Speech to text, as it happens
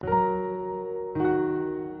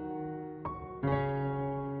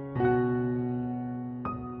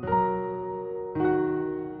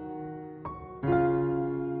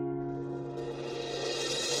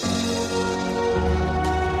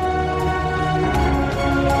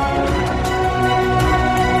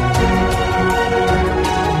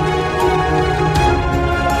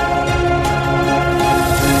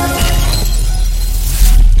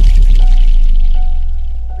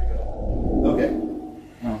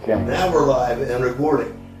Okay. Now we're live and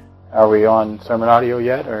recording. Are we on sermon audio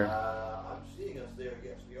yet, or? I'm seeing us there.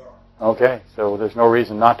 Yes, we are. Okay, so there's no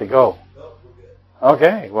reason not to go. No, we're good.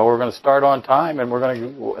 Okay, well, we're going to start on time, and we're going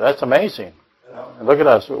to. That's amazing. Look at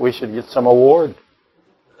us. We should get some award.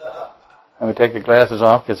 I'm going to take the glasses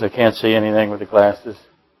off because I can't see anything with the glasses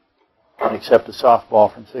except the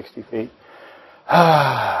softball from 60 feet.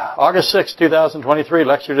 August 6, 2023,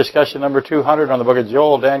 lecture discussion number 200 on the book of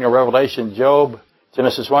Joel, Daniel, Revelation, Job,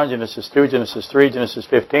 Genesis 1, Genesis 2, Genesis 3, Genesis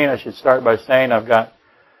 15. I should start by saying I've got,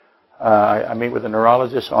 I meet with a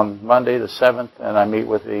neurologist on Monday the 7th, and I meet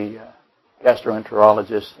with the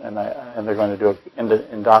gastroenterologist, and they're going to do an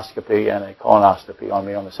endoscopy and a colonoscopy on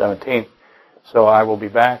me on the 17th. So I will be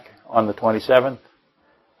back on the 27th.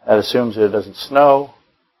 That assumes that it doesn't snow,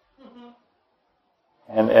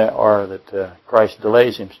 or that Christ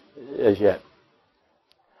delays him as yet.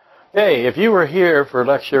 Hey, if you were here for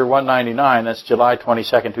lecture 199, that's July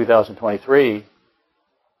 22nd, 2023,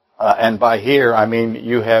 and by here I mean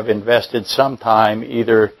you have invested some time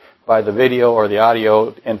either by the video or the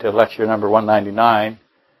audio into lecture number 199,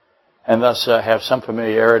 and thus have some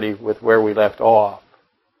familiarity with where we left off.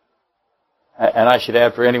 And I should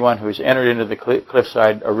add, for anyone who's entered into the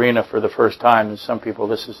Cliffside arena for the first time, and some people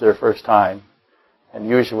this is their first time, and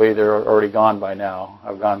usually they're already gone by now.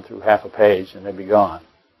 I've gone through half a page and they'd be gone.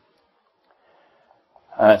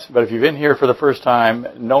 But if you've been here for the first time,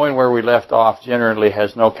 knowing where we left off generally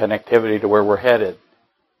has no connectivity to where we're headed.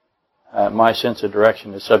 My sense of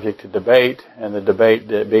direction is subject to debate, and the debate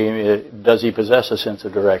being, does he possess a sense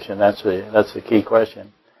of direction? That's the key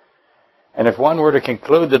question. And if one were to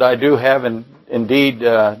conclude that I do have indeed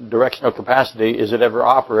directional capacity, is it ever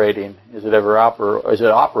operating? Is it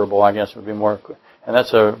operable? I guess would be more. And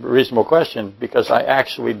that's a reasonable question, because I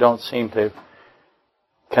actually don't seem to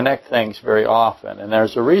connect things very often. And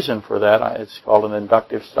there's a reason for that. It's called an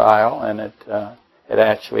inductive style, and it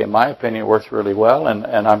actually, in my opinion, works really well. And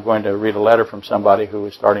I'm going to read a letter from somebody who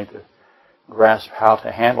is starting to grasp how to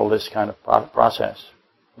handle this kind of process,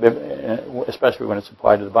 especially when it's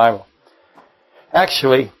applied to the Bible.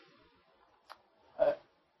 Actually,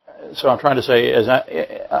 so I'm trying to say, as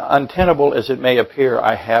untenable as it may appear,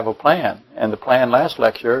 I have a plan. And the plan last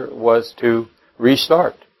lecture was to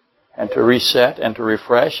restart and to reset and to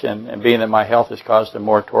refresh. And being that my health has caused a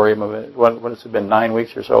moratorium of, what has it been, 9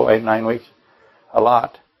 weeks or so, 8, 9 weeks? A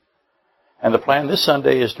lot. And the plan this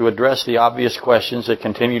Sunday is to address the obvious questions that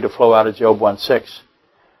continue to flow out of Job 1:6.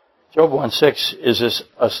 Job 1:6 is this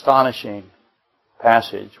astonishing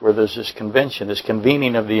passage where there's this convention, this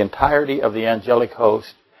convening of the entirety of the angelic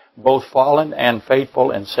host, both fallen and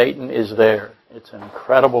faithful, and Satan is there. It's an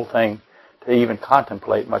incredible thing to even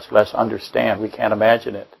contemplate, much less understand. We can't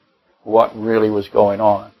imagine it, what really was going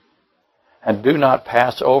on. And do not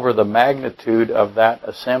pass over the magnitude of that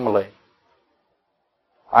assembly.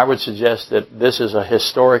 I would suggest that this is a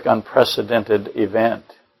historic, unprecedented event.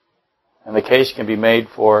 And the case can be made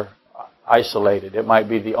for isolated. It might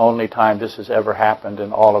be the only time this has ever happened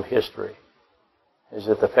in all of history, is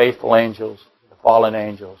that the faithful angels, the fallen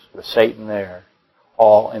angels, with Satan there,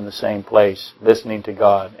 all in the same place, listening to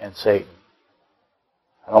God and Satan.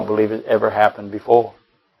 I don't believe it ever happened before.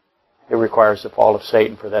 It requires the fall of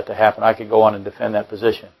Satan for that to happen. I could go on and defend that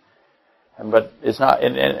position. But it's not,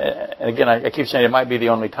 and again, I keep saying it might be the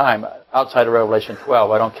only time outside of Revelation 12.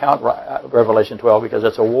 I don't count Revelation 12 because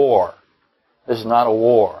it's a war. This is not a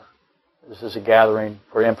war. This is a gathering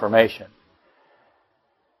for information.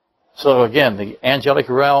 So again, the angelic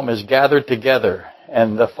realm is gathered together,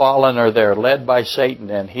 and the fallen are there, led by Satan,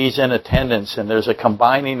 and he's in attendance, and there's a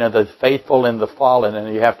combining of the faithful and the fallen,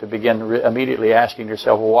 and you have to begin immediately asking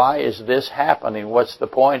yourself, why is this happening? What's the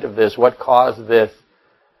point of this? What caused this?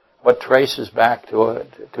 What traces back to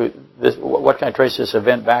this? What can I trace this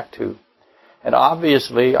event back to? And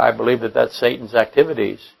obviously, I believe that that's Satan's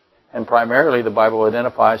activities. And primarily, the Bible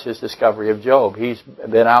identifies his discovery of Job. He's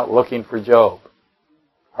been out looking for Job,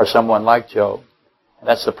 or someone like Job. And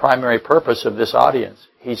that's the primary purpose of this audience.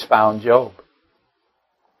 He's found Job.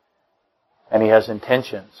 And he has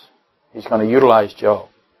intentions. He's going to utilize Job.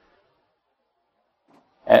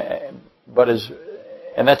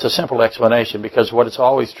 And that's a simple explanation, because what is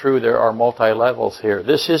always true, there are multi-levels here.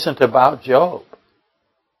 This isn't about Job.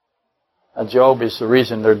 Now, Job is the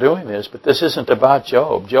reason they're doing this, but this isn't about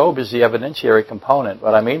Job. Job is the evidentiary component.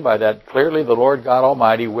 What I mean by that, clearly the Lord God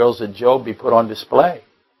Almighty wills that Job be put on display.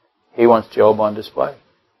 He wants Job on display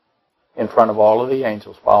in front of all of the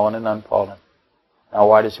angels, fallen and unfallen. Now,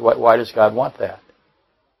 why does God want that?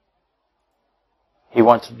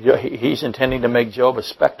 He's intending to make Job a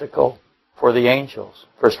spectacle for the angels.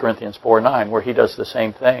 1 Corinthians 4:9, where he does the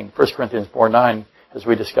same thing. 1 Corinthians 4:9 as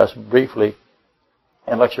we discussed briefly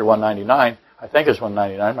in lecture 199. I think it's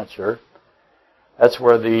 199, I'm not sure. That's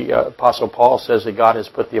where the Apostle Paul says that God has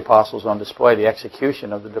put the apostles on display. The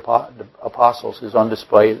execution of the apostles is on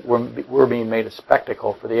display. We're being made a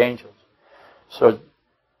spectacle for the angels. So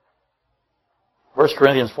 1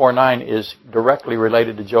 Corinthians 4:9 is directly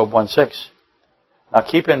related to Job 1:6. Now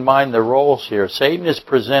keep in mind the roles here. Satan is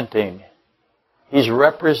presenting. He's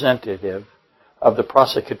representative of the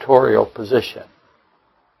prosecutorial position.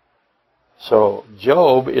 So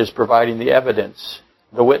Job is providing the evidence,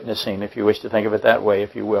 the witnessing, if you wish to think of it that way,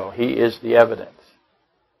 if you will. He is the evidence.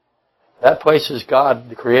 That places God,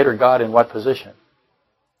 the Creator God, in what position?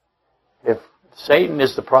 If Satan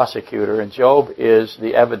is the prosecutor and Job is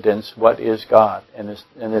the evidence, what is God in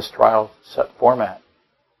this trial format?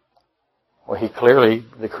 Well, he clearly,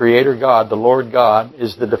 the Creator God, the Lord God,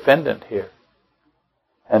 is the defendant here.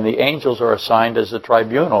 And the angels are assigned as the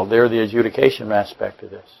tribunal. They're the adjudication aspect of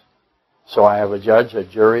this. So I have a judge, a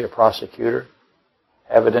jury, a prosecutor,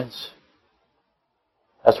 evidence.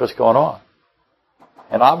 That's what's going on.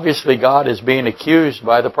 And obviously God is being accused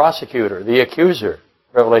by the prosecutor, the accuser.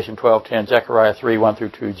 Revelation 12:10, Zechariah 3:1 through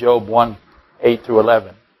 2, Job 1:8 through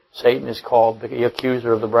 11. Satan is called the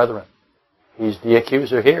accuser of the brethren. He's the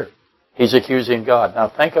accuser here. He's accusing God. Now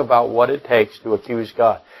think about what it takes to accuse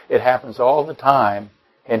God. It happens all the time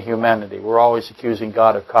in humanity. We're always accusing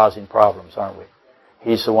God of causing problems, aren't we?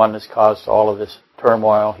 He's the one that's caused all of this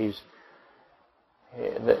turmoil.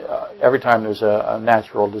 Every time there's a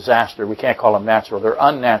natural disaster, we can't call them natural. They're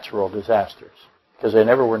unnatural disasters because they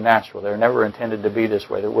never were natural. They were never intended to be this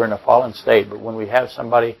way. That we're in a fallen state. But when we have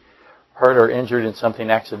somebody hurt or injured in something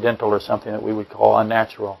accidental or something that we would call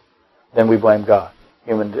unnatural, then we blame God.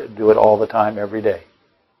 Humans do it all the time, every day.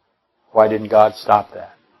 Why didn't God stop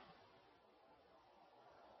that?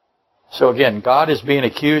 So again, God is being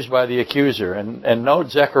accused by the accuser. And note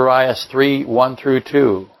Zechariah 3:1 through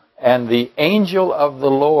 2. And the angel of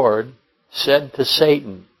the Lord said to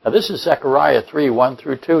Satan. Now this is Zechariah 3:1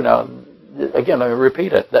 through 2. Now, again, let me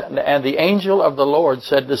repeat it. And the angel of the Lord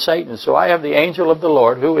said to Satan. So I have the angel of the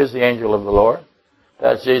Lord. Who is the angel of the Lord?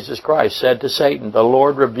 That's Jesus Christ. Said to Satan, the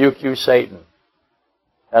Lord rebuke you, Satan.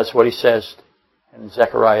 That's what he says in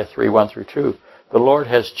Zechariah 3:1 through 2. The Lord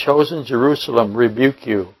has chosen Jerusalem, rebuke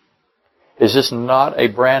you. Is this not a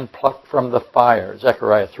brand plucked from the fire?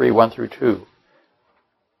 Zechariah 3:1 through 2.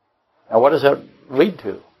 Now what does that lead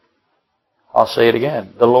to? I'll say it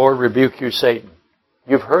again. The Lord rebuke you, Satan.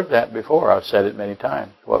 You've heard that before. I've said it many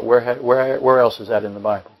times. Where else is that in the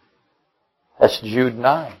Bible? That's Jude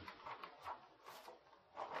 9.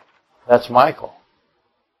 That's Michael.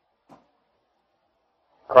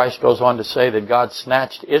 Christ goes on to say that God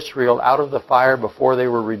snatched Israel out of the fire before they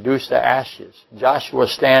were reduced to ashes. Joshua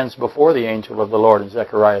stands before the angel of the Lord in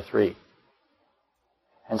Zechariah 3.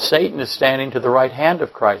 And Satan is standing to the right hand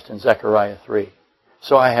of Christ in Zechariah 3.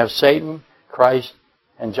 So I have Satan, Christ,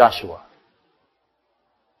 and Joshua.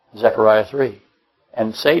 Zechariah 3.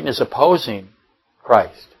 And Satan is opposing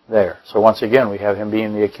Christ there. So once again, we have him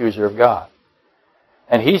being the accuser of God.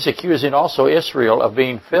 And he's accusing also Israel of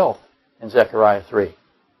being filth in Zechariah 3.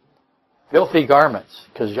 Filthy garments,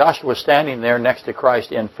 because Joshua is standing there next to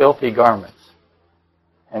Christ in filthy garments.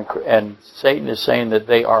 And Satan is saying that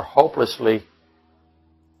they are hopelessly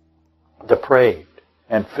depraved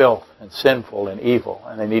and filth and sinful and evil,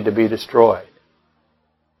 and they need to be destroyed.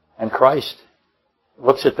 And Christ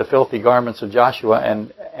looks at the filthy garments of Joshua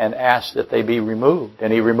and asks that they be removed,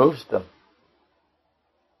 and he removes them.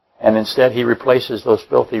 And instead he replaces those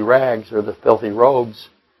filthy rags or the filthy robes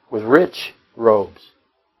with rich robes.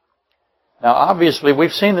 Now, obviously,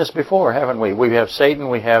 we've seen this before, haven't we? We have Satan,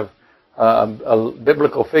 we have a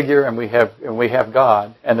biblical figure, and we have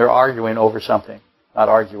God, and they're arguing over something. Not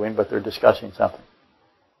arguing, but they're discussing something.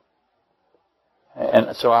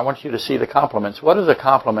 And so I want you to see the complements. What are the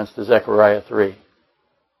complements to Zechariah 3?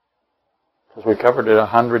 Because we covered it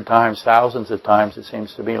 100 times, thousands of times, it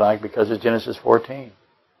seems to be like, because of Genesis 14.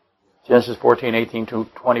 Genesis 14:18 to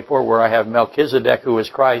 24, where I have Melchizedek, who is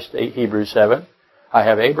Christ, Hebrews 7. I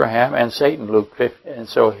have Abraham and Satan, Luke 15. And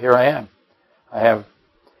so here I am. I have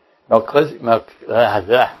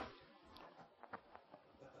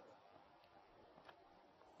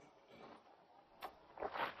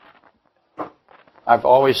I've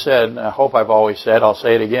always said, and I hope I've always said, I'll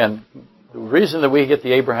say it again, the reason that we get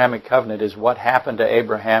the Abrahamic covenant is what happened to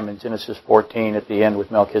Abraham in Genesis 14 at the end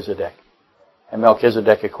with Melchizedek. And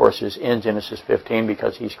Melchizedek, of course, is in Genesis 15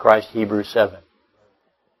 because he's Christ, Hebrews 7.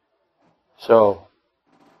 So,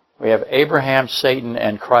 we have Abraham, Satan,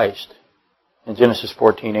 and Christ in Genesis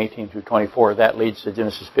 14:18 through 24. That leads to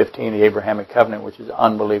Genesis 15, the Abrahamic covenant, which is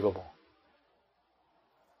unbelievable.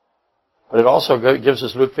 But it also gives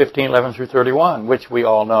us Luke 15:11 through 31, which we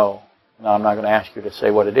all know. Now, I'm not going to ask you to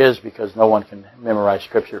say what it is because no one can memorize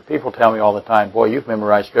Scripture. People tell me all the time, boy, you've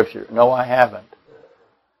memorized Scripture. No, I haven't.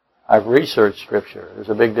 I've researched Scripture. There's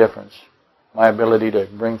a big difference. My ability to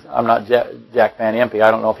bring... I'm not Jack Van Impe.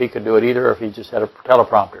 I don't know if he could do it either or if he just had a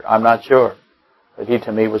teleprompter. I'm not sure. But he,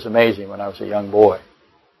 to me, was amazing when I was a young boy.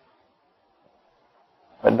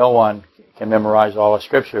 But no one can memorize all of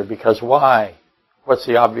Scripture because why? What's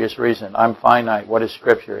the obvious reason? I'm finite. What is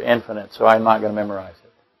Scripture? Infinite. So I'm not going to memorize it.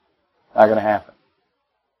 Not going to happen.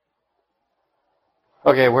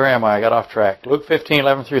 Okay, where am I? I got off track. Luke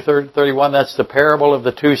 15:11 through 31, that's the parable of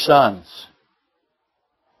the two sons.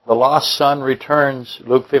 The lost son returns,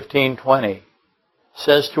 Luke 15:20,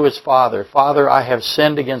 says to his father, Father, I have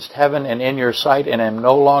sinned against heaven and in your sight and am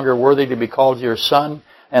no longer worthy to be called your son.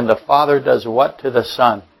 And the father does what to the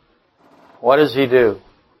son? What does he do?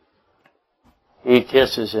 He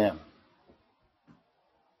kisses him.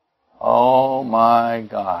 Oh my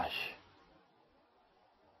gosh.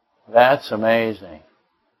 That's amazing.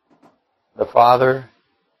 The father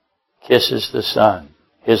kisses the son,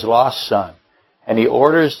 his lost son, and he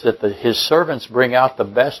orders that his servants bring out the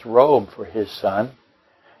best robe for his son,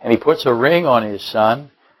 and he puts a ring on his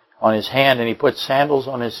son, on his hand, and he puts sandals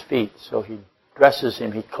on his feet. So he dresses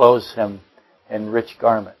him, he clothes him in rich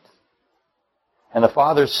garments. And the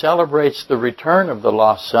father celebrates the return of the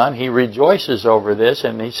lost son. He rejoices over this,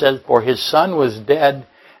 and he says, for his son was dead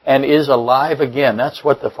and is alive again. That's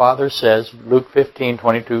what the father says, Luke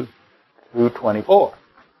 15:22 through 24.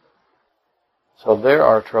 So there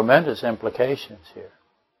are tremendous implications here.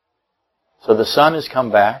 So the son has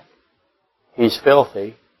come back. He's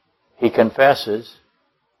filthy. He confesses.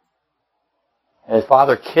 And his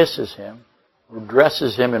father kisses him,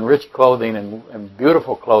 dresses him in rich clothing and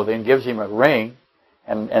beautiful clothing, gives him a ring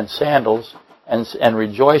and sandals, and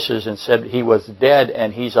rejoices and said he was dead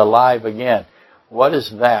and he's alive again. What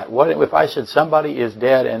is that? What if I said somebody is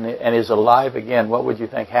dead and is alive again? What would you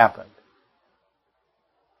think happened?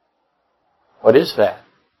 What is that?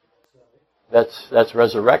 That's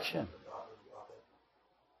resurrection.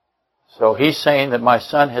 So he's saying that my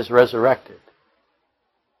son has resurrected.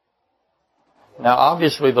 Now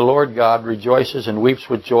obviously the Lord God rejoices and weeps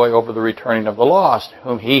with joy over the returning of the lost,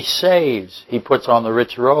 whom he saves. He puts on the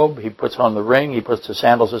rich robe, he puts on the ring, he puts the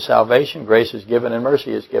sandals of salvation, grace is given and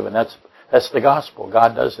mercy is given. That's the gospel.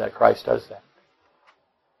 God does that. Christ does that.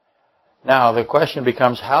 Now, the question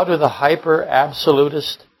becomes, how do the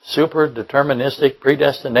hyper-absolutist, super-deterministic,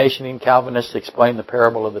 predestinationing Calvinists explain the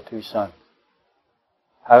parable of the two sons?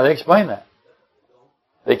 How do they explain that?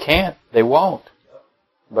 They can't. They won't.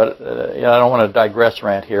 But I don't want to digress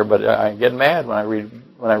rant here, but I get mad when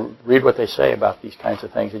I read what they say about these kinds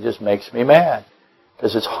of things. It just makes me mad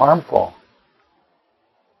because it's harmful.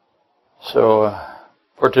 So,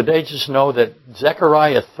 for today, just know that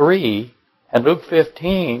Zechariah 3 and Luke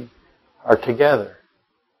 15 are together.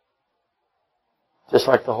 Just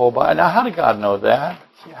like the whole Bible. Now, how did God know that?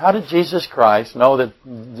 How did Jesus Christ know that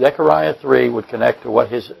Zechariah 3 would connect to what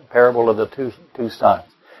his parable of the two sons?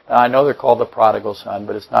 Now, I know they're called the prodigal son,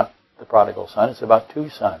 but it's not the prodigal son. It's about two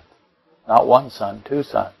sons. Not one son, two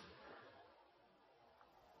sons.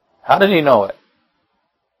 How did he know it?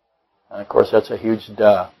 And, of course, that's a huge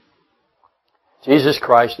duh. Jesus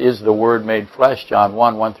Christ is the Word made flesh, John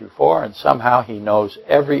 1 through 4, and somehow he knows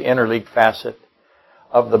every interleaved facet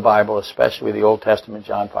of the Bible, especially the Old Testament,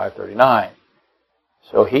 John 5:39.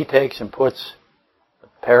 So he takes and puts the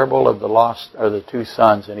parable of the lost, or the two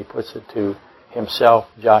sons, and he puts it to himself,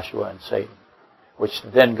 Joshua, and Satan, which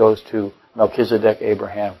then goes to Melchizedek,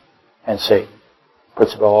 Abraham, and Satan.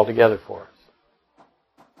 Puts it all together for us.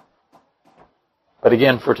 But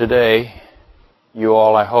again, for today, you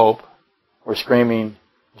all, I hope, were screaming,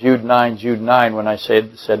 Jude 9, when I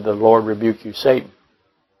said the Lord rebuke you, Satan.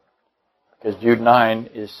 Because Jude 9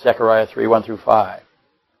 is Zechariah 3, 1 through 5.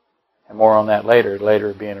 And more on that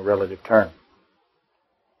later being a relative term.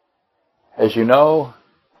 As you know,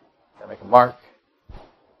 I make a mark.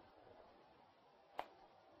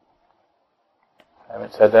 I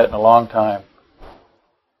haven't said that in a long time.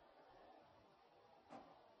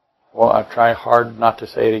 Well, I've tried hard not to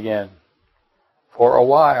say it again. For a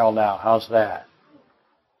while now, how's that?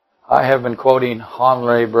 I have been quoting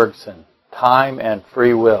Henri Bergson, Time and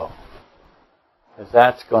Free Will. Because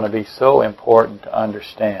that's going to be so important to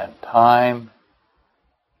understand. Time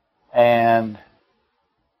and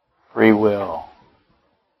free will.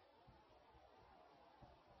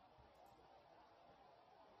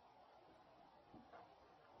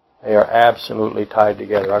 They are absolutely tied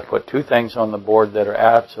together. I put two things on the board that are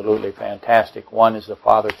absolutely fantastic. One is the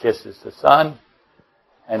Father kisses the Son,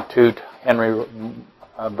 And two, Henry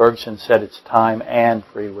Bergson said it's time and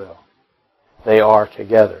free will. They are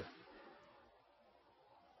together.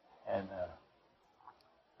 And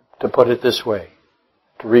to put it this way,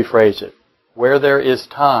 to rephrase it, where there is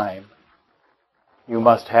time, you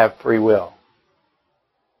must have free will.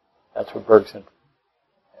 That's what Bergson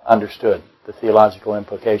understood. The theological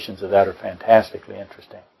implications of that are fantastically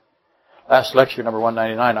interesting. Last lecture, number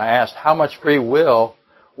 199, I asked, how much free will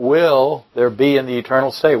there be in the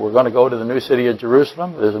eternal state? We're going to go to the new city of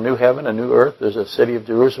Jerusalem. There's a new heaven, a new earth. There's a city of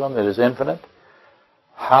Jerusalem that is infinite.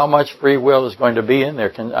 How much free will is going to be in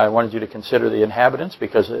there? I wanted you to consider the inhabitants,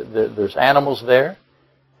 because there's animals there,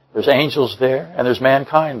 there's angels there, and there's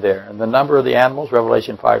mankind there. And the number of the animals,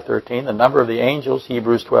 Revelation 5:13, the number of the angels,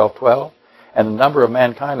 Hebrews 12:12, and the number of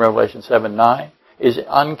mankind, Revelation 7:9, is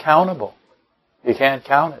uncountable. You can't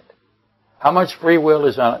count it. How much free will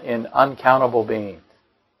is in uncountable beings?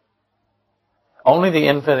 Only the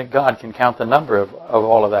infinite God can count the number of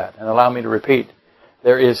all of that. And allow me to repeat,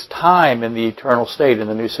 there is time in the eternal state in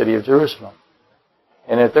the new city of Jerusalem.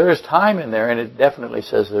 And if there is time in there, and it definitely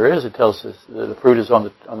says there is, it tells us the fruit is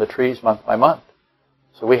on the trees month by month.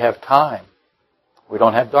 So we have time. We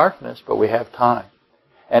don't have darkness, but we have time.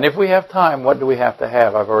 And if we have time, what do we have to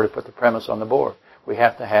have? I've already put the premise on the board. We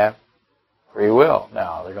have to have free will.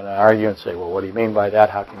 Now, they're going to argue and say, well, what do you mean by that?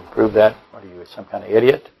 How can you prove that? What are you, some kind of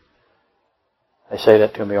idiot? They say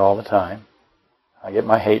that to me all the time. I get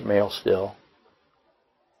my hate mail still.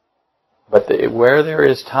 But where there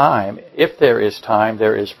is time, if there is time,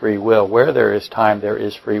 there is free will. Where there is time, there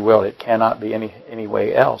is free will. It cannot be any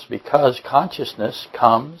way else, because consciousness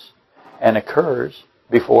comes and occurs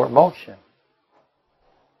before motion.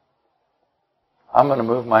 I'm going to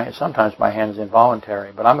move sometimes my hand is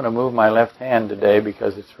involuntary, but I'm going to move my left hand today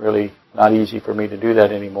because it's really not easy for me to do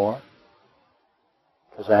that anymore,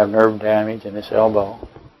 because I have nerve damage in this elbow.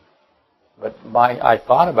 But I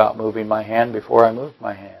thought about moving my hand before I moved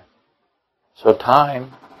my hand. So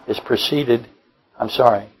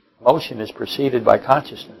motion is preceded by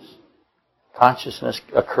consciousness. Consciousness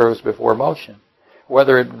occurs before motion,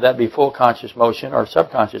 whether that be full conscious motion or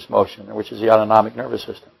subconscious motion, which is the autonomic nervous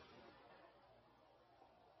system.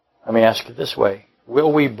 Let me ask it this way.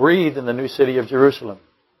 Will we breathe in the new city of Jerusalem?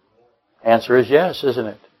 Answer is yes, isn't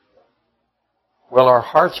it? Will our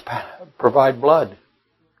hearts provide blood?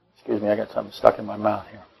 Excuse me, I got something stuck in my mouth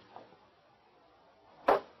here.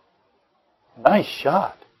 Nice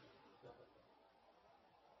shot.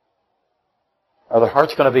 Are the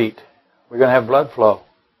hearts going to beat? We're going to have blood flow.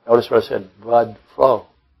 Notice what I said, blood flow.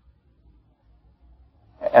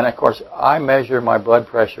 And of course, I measure my blood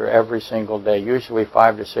pressure every single day, usually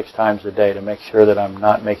 5 to 6 times a day, to make sure that I'm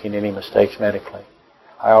not making any mistakes medically.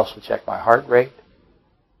 I also check my heart rate.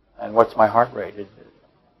 And what's my heart rate?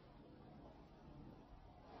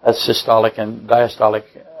 That's systolic and diastolic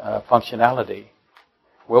functionality.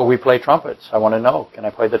 Will we play trumpets? I want to know. Can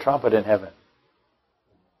I play the trumpet in heaven?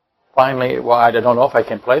 Finally, well, I don't know if I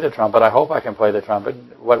can play the trumpet. I hope I can play the trumpet.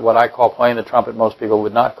 What I call playing the trumpet, most people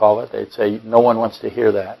would not call it. They'd say, no one wants to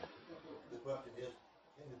hear that.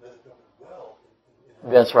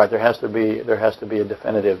 That's right. There has to be a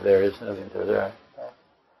definitive there, isn't there? There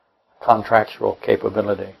contractual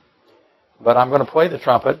capability. But I'm going to play the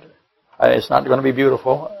trumpet. It's not going to be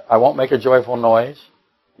beautiful. I won't make a joyful noise.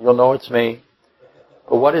 You'll know it's me.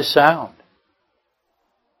 But what is sound?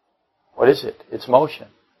 What is it? It's motion.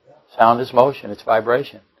 Sound is motion. It's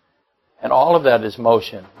vibration. And all of that is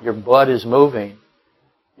motion. Your blood is moving.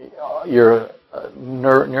 Your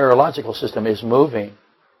neurological system is moving.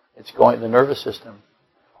 It's going, the nervous system.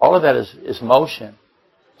 All of that is motion.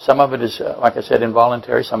 Some of it is, like I said,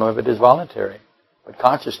 involuntary. Some of it is voluntary. But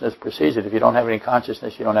consciousness precedes it. If you don't have any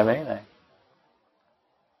consciousness, you don't have anything.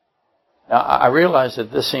 Now, I realize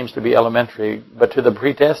that this seems to be elementary, but to the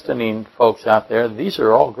predestining folks out there, these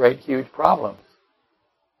are all great, huge problems.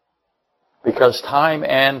 Because time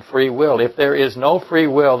and free will. If there is no free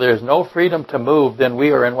will, there is no freedom to move, then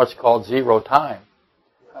we are in what's called zero time.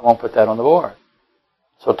 I won't put that on the board.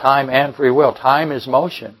 So time and free will. Time is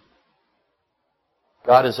motion.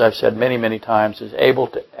 God, as I've said many, many times, is able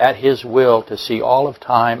to, at His will, to see all of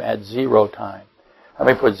time at zero time. Let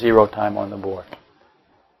me put zero time on the board.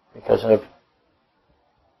 Because of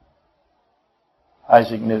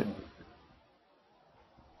Isaac Newton.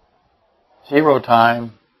 Zero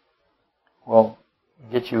time will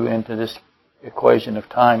get you into this equation of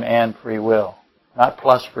time and free will. Not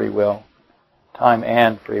plus free will. Time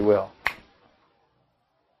and free will.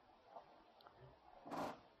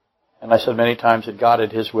 And I said many times that God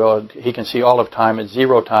at His will, He can see all of time at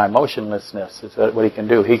zero time. Motionlessness is what He can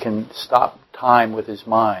do. He can stop time with His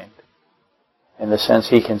mind. in the sense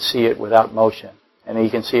he can see it without motion. And he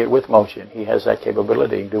can see it with motion. He has that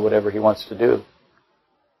capability to do whatever he wants to do.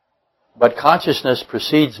 But consciousness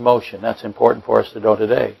precedes motion. That's important for us to know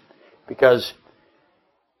today. Because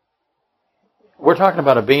we're talking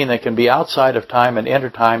about a being that can be outside of time and enter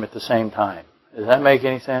time at the same time. Does that make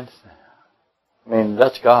any sense? I mean,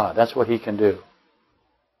 that's God. That's what he can do.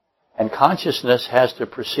 And consciousness has to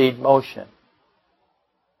precede motion.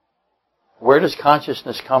 Where does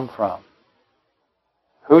consciousness come from?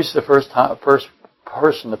 Who's the first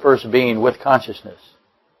person, the first being with consciousness?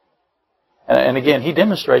 And again, he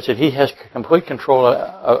demonstrates that he has complete control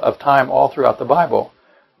of time all throughout the Bible.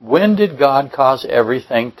 When did God cause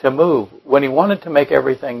everything to move? When he wanted to make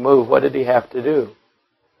everything move, what did he have to do?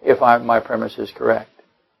 If my premise is correct.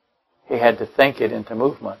 He had to think it into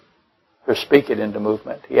movement, or speak it into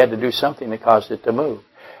movement. He had to do something that caused it to move.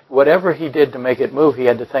 Whatever he did to make it move, he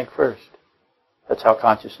had to think first. That's how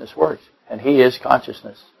consciousness works. And he is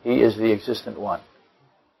consciousness. He is the existent one.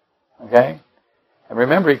 Okay? And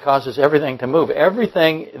remember, he causes everything to move.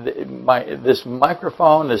 Everything, this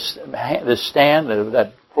microphone, this stand,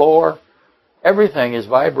 that floor, everything is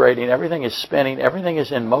vibrating, everything is spinning, everything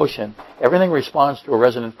is in motion, everything responds to a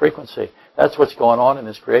resonant frequency. That's what's going on in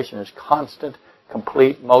this creation. There's constant,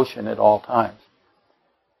 complete motion at all times.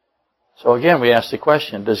 So again, we ask the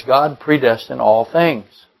question, does God predestine all things?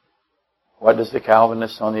 What does the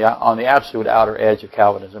Calvinist on the absolute outer edge of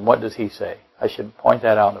Calvinism, what does he say? I should point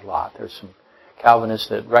that out a lot. There's some Calvinists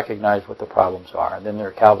that recognize what the problems are, and then there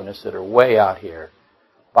are Calvinists that are way out here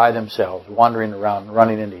by themselves, wandering around and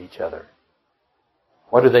running into each other.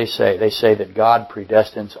 What do they say? They say that God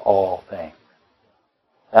predestines all things.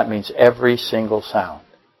 That means every single sound,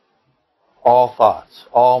 all thoughts,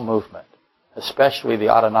 all movement, especially the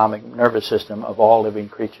autonomic nervous system of all living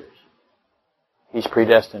creatures. He's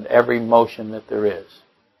predestined every motion that there is.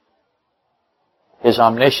 His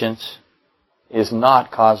omniscience is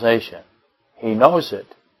not causation. He knows it,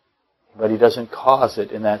 but he doesn't cause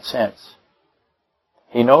it in that sense.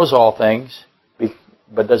 He knows all things,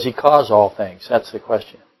 but does he cause all things? That's the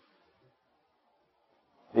question.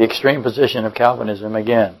 The extreme position of Calvinism,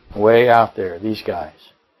 again, way out there, these guys,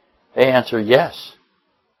 they answer yes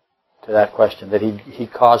to that question, that he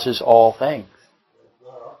causes all things.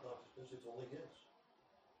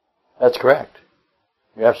 That's correct.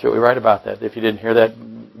 You're absolutely right about that. If you didn't hear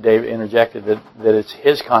that, Dave interjected that it's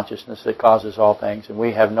his consciousness that causes all things, and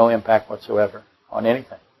we have no impact whatsoever on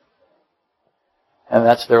anything. And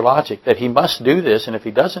that's their logic, that he must do this, and if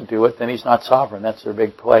he doesn't do it, then he's not sovereign. That's their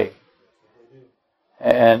big play.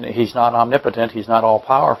 And he's not omnipotent, he's not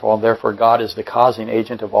all-powerful, and therefore God is the causing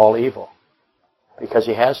agent of all evil. Because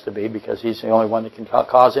he has to be, because he's the only one that can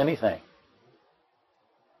cause anything.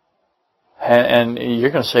 And you're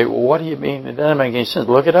going to say, well, what do you mean? It doesn't make any sense.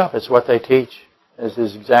 Look it up. It's what they teach. This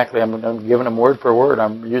is exactly, I'm giving them word for word.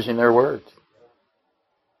 I'm using their words.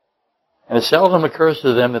 And it seldom occurs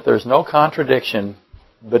to them that there's no contradiction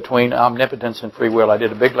between omnipotence and free will. I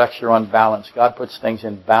did a big lecture on balance. God puts things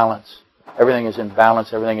in balance. Everything is in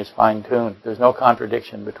balance. Everything is fine-tuned. There's no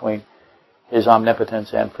contradiction between his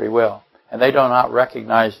omnipotence and free will. And they do not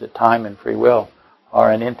recognize that time and free will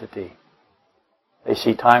are an entity. They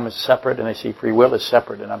see time as separate and they see free will as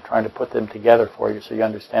separate, and I'm trying to put them together for you so you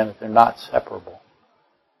understand that they're not separable.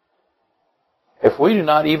 If we do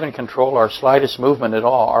not even control our slightest movement at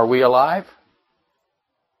all, are we alive?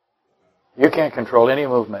 You can't control any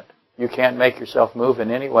movement. You can't make yourself move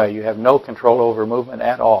in any way. You have no control over movement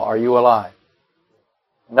at all. Are you alive?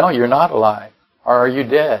 No, you're not alive. Or are you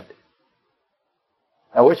dead?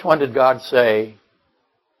 Now, which one did God say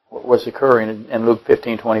was occurring in Luke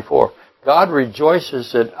 15:24? God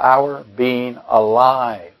rejoices at our being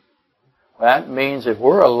alive. That means if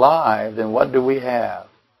we're alive, then what do we have?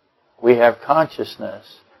 We have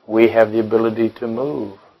consciousness. We have the ability to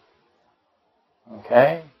move.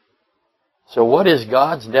 Okay? So what is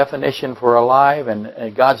God's definition for alive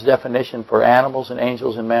and God's definition for animals and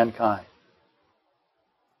angels and mankind?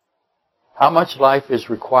 How much life is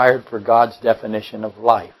required for God's definition of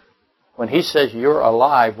life? When he says you're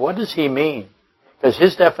alive, what does he mean? Because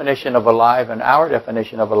his definition of alive and our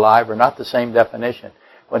definition of alive are not the same definition.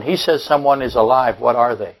 When he says someone is alive, what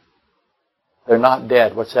are they? They're not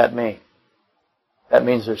dead. What's that mean? That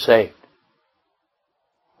means they're saved.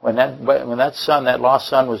 When that son, that lost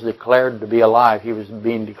son, was declared to be alive, he was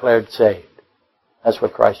being declared saved. That's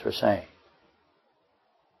what Christ was saying.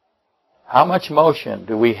 How much motion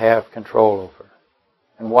do we have control over?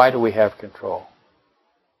 And why do we have control?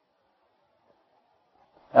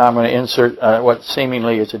 Now I'm going to insert what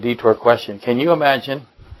seemingly is a detour question. Can you imagine,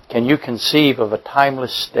 can you conceive of a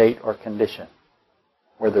timeless state or condition?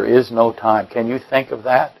 where there is no time. Can you think of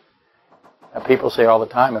that? Now, people say all the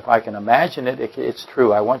time, if I can imagine it, it's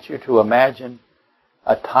true. I want you to imagine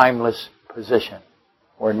a timeless position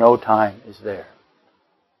where no time is there.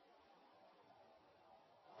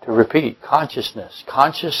 To repeat, consciousness.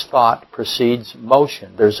 Conscious thought precedes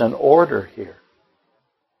motion. There's an order here.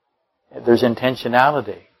 There's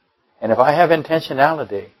intentionality. And if I have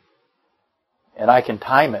intentionality and I can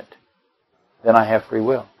time it, then I have free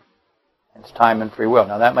will. It's time and free will.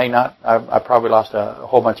 Now that may not, I probably lost a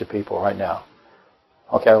whole bunch of people right now.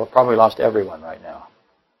 Okay, I've probably lost everyone right now.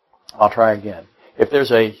 I'll try again. If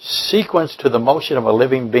there's a sequence to the motion of a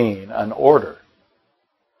living being, an order,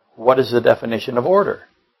 what is the definition of order?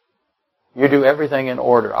 You do everything in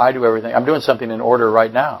order. I do everything. I'm doing something in order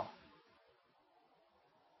right now.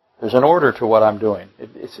 There's an order to what I'm doing.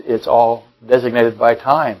 It's all designated by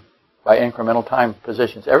time, by incremental time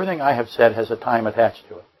positions. Everything I have said has a time attached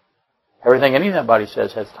to it. Everything anybody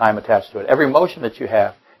says has time attached to it. Every motion that you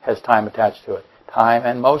have has time attached to it. Time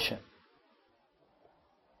and motion.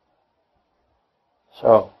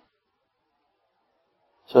 So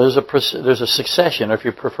there's a succession, or if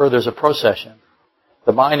you prefer, there's a procession.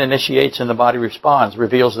 The mind initiates and the body responds,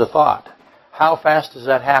 reveals the thought. How fast does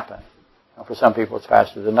that happen? Now, for some people it's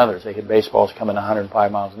faster than others. They hit baseballs coming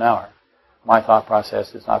 105 miles an hour. My thought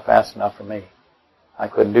process is not fast enough for me. I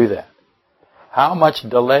couldn't do that. How much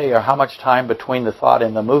delay or how much time between the thought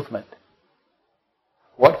and the movement?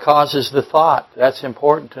 What causes the thought? That's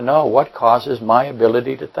important to know. What causes my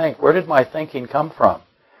ability to think? Where did my thinking come from?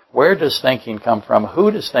 Where does thinking come from? Who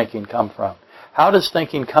does thinking come from? How does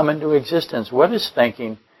thinking come into existence? What is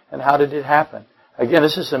thinking and how did it happen? Again,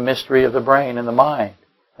 this is a mystery of the brain and the mind,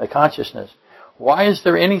 the consciousness. Why is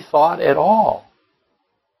there any thought at all?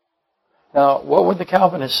 Now, what would the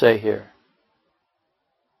Calvinist say here?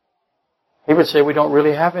 He would say we don't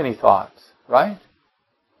really have any thoughts, right?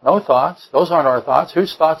 No thoughts. Those aren't our thoughts.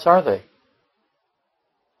 Whose thoughts are they?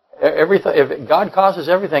 If God causes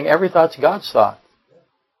everything, every thought's God's thought.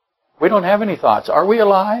 We don't have any thoughts. Are we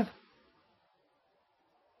alive?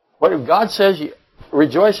 What if God says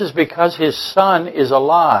rejoices because His Son is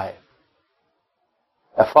alive?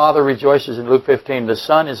 A father rejoices in Luke 15. The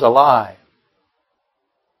Son is alive.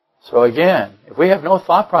 So again, if we have no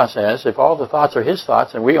thought process, if all the thoughts are His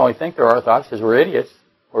thoughts, and we only think they're our thoughts because we're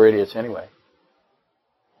idiots anyway.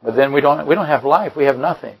 But then we don't have life. We have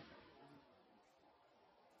nothing.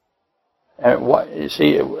 And you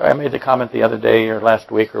see, I made the comment the other day or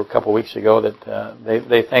last week or a couple of weeks ago that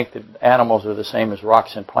they think that animals are the same as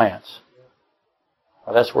rocks and plants.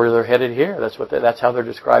 Well, that's where they're headed here. That's how they're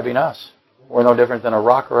describing us. We're no different than a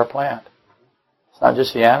rock or a plant. It's not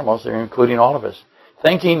just the animals; they're including all of us.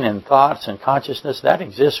 Thinking and thoughts and consciousness, that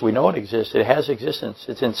exists. We know it exists. It has existence.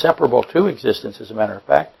 It's inseparable to existence, as a matter of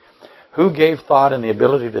fact. Who gave thought and the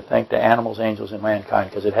ability to think to animals, angels, and mankind?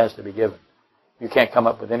 Because it has to be given. You can't come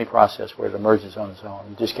up with any process where it emerges on its own.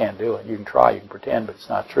 You just can't do it. You can try, you can pretend, but it's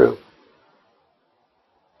not true.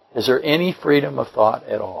 Is there any freedom of thought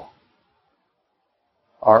at all?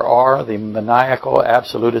 Or are the maniacal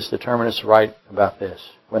absolutist determinists right about this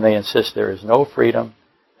when they insist there is no freedom,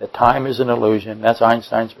 that time is an illusion? That's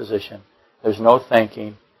Einstein's position. There's no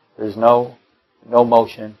thinking. There's no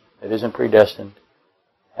motion. It isn't predestined.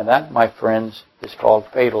 And that, my friends, is called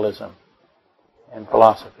fatalism in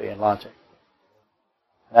philosophy and logic.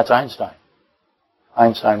 That's Einstein.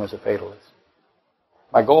 Einstein was a fatalist.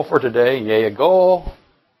 My goal for today, a goal,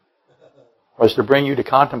 was to bring you to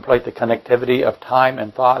contemplate the connectivity of time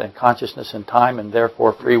and thought and consciousness and time and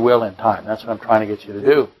therefore free will in time. That's what I'm trying to get you to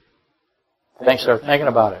do. Start thinking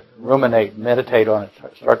about it. Ruminate, meditate on it.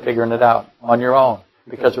 Start figuring it out on your own.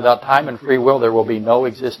 Because without time and free will, there will be no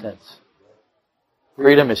existence.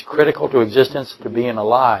 Freedom is critical to existence, to being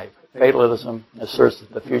alive. Fatalism asserts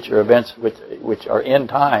that the future events which are in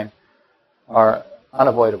time are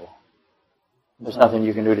unavoidable. There's nothing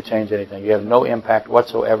you can do to change anything. You have no impact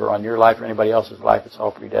whatsoever on your life or anybody else's life. It's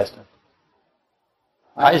all predestined.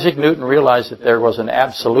 Isaac Newton realized that there was an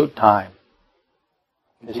absolute time,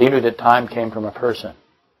 because he knew that time came from a person.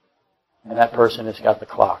 And that person has got the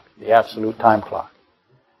clock, the absolute time clock.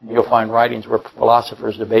 You'll find writings where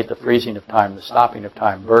philosophers debate the freezing of time, the stopping of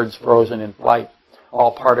time, birds frozen in flight,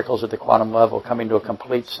 all particles at the quantum level coming to a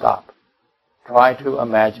complete stop. Try to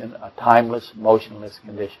imagine a timeless, motionless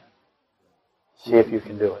condition. See if you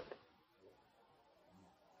can do it.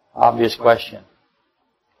 Obvious question.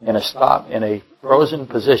 In a frozen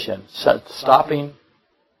position, stopping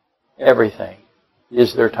everything,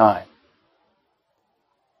 is there time?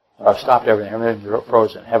 I've stopped everything. Everything's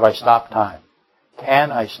frozen. Have I stopped time?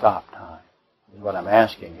 Can I stop time? Is what I'm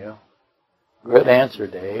asking you. Good answer,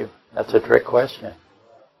 Dave. That's a trick question.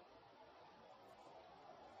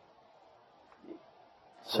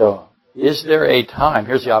 So, is there a time,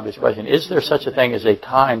 here's the obvious question, is there such a thing as a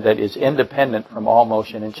time that is independent from all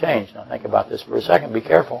motion and change? Now think about this for a second, be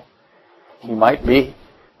careful. He might be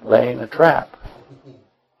laying a trap.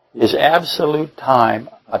 Is absolute time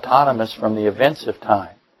autonomous from the events of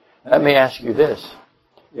time? Let me ask you this.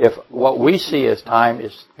 If what we see as time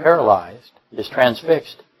is paralyzed, is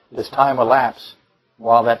transfixed, does time elapse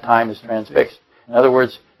while that time is transfixed? In other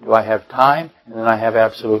words, do I have time and then I have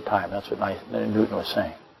absolute time? That's what Newton was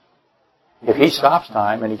saying. If he stops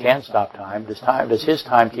time, and he can stop time, does his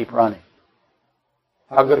time keep running?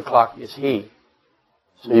 How good a clock is he?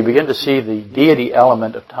 So you begin to see the deity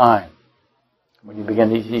element of time when you begin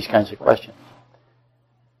these kinds of questions.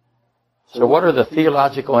 So what are the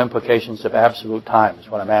theological implications of absolute time is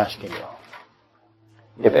what I'm asking you.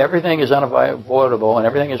 If everything is unavoidable and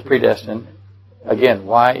everything is predestined, again,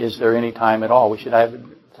 why is there any time at all? We should have,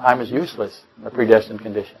 time is useless in a predestined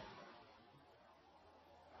condition.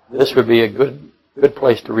 This would be a good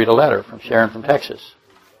place to read a letter from Sharon from Texas.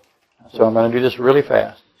 So I'm going to do this really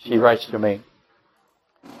fast. She writes to me,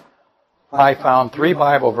 I found 3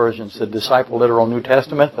 Bible versions, the Disciple Literal New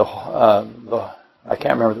Testament, I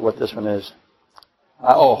can't remember what this one is.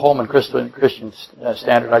 Holman Christian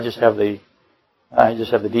Standard. I just have the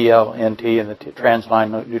DLNT and the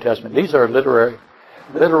Transline New Testament. These are literal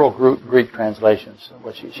Greek translations.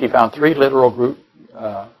 She found 3 literal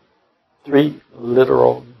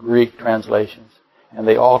Greek translations, and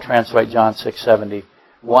they all translate John 6:70.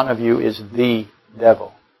 One of you is the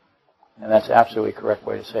devil. And that's absolutely the correct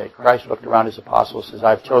way to say it. Christ looked around his apostles and says,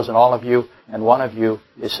 I've chosen all of you, and one of you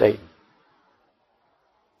is Satan.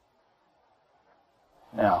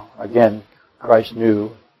 Now, again, Christ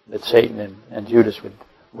knew that Satan and Judas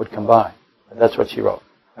would combine. But that's what she wrote.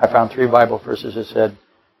 I found 3 Bible verses that said,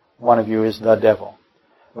 one of you is the devil.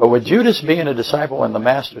 But with Judas being a disciple and the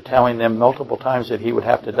Master telling them multiple times that he would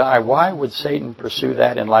have to die, why would Satan pursue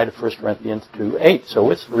that in light of 1 Corinthians 2:8? So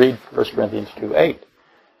let's read 1 Corinthians 2:8.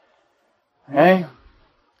 Okay?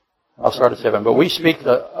 I'll start at 7. But we speak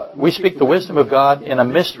the wisdom of God in a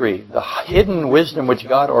mystery, the hidden wisdom which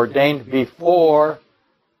God ordained before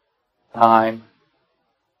time,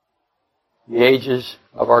 the ages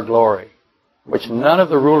of our glory, which none of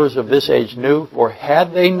the rulers of this age knew, for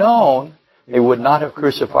had they known, they would not have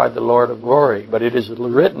crucified the Lord of glory. But it is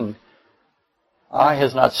written, eye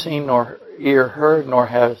has not seen, nor ear heard, nor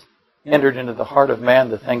has entered into the heart of man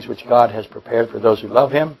the things which God has prepared for those who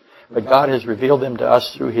love him. But God has revealed them to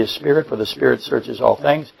us through his Spirit, for the Spirit searches all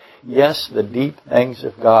things. Yes, the deep things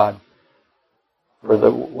of God. For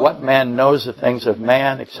what man knows the things of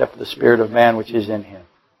man except the Spirit of man which is in him?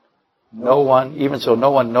 No one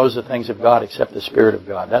knows the things of God except the Spirit of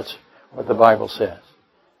God. That's what the Bible says.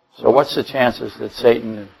 So what's the chances that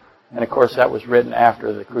Satan, and of course that was written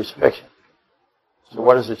after the crucifixion. So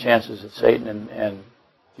what is the chances that Satan and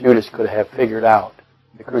Judas could have figured out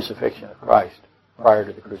the crucifixion of Christ prior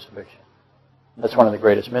to the crucifixion? That's one of the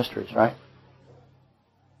greatest mysteries, right?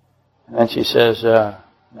 And then she says,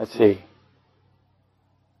 let's see.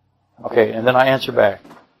 Okay, and then I answer back.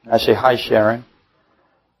 I say, hi, Sharon.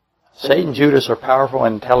 Satan and Judas are powerful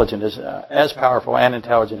and intelligent, as powerful and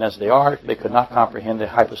intelligent as they are. They could not comprehend the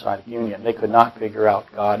hypostatic union. They could not figure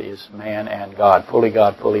out God is man and God,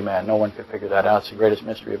 fully man. No one could figure that out. It's the greatest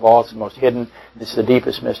mystery of all. It's the most hidden. It's the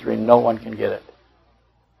deepest mystery. No one can get it.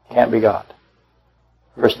 Can't be God.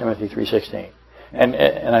 1 Timothy 3:16. And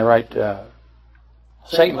I write,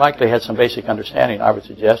 Satan likely had some basic understanding, I would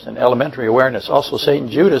suggest, and elementary awareness. Also Satan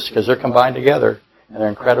and Judas, because they're combined together, and they're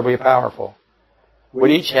incredibly powerful, would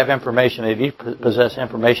each have information. They'd each possess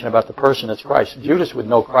information about the person that's Christ. Judas would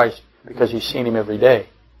know Christ because he's seen him every day.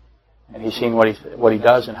 And he's seen what he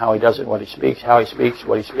does and how he does it, what he speaks, how he speaks,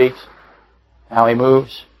 what he speaks, how he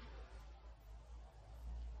moves.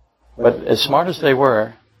 But as smart as they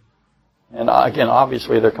were, and again,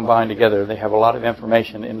 obviously they're combined together, they have a lot of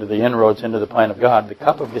information into the inroads into the plan of God. The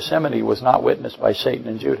cup of Gethsemane was not witnessed by Satan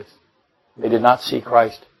and Judas. They did not see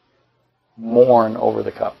Christ mourn over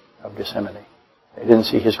the cup of Gethsemane. They didn't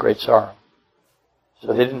see his great sorrow. So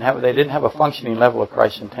they didn't have a functioning level of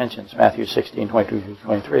Christ's intentions, Matthew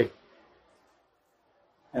 16:22-23.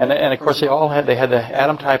 And of course they had the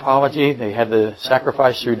Adam typology, they had the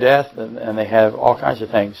sacrifice through death, and they have all kinds of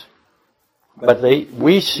things. But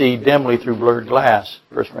we see dimly through blurred glass,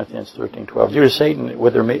 1 Corinthians 13:12. Judas, Satan,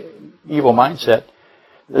 with their evil mindset,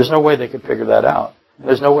 there's no way they could figure that out.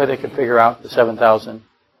 There's no way they could figure out the 7,000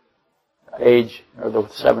 age, or the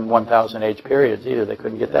 1,000 age periods either. They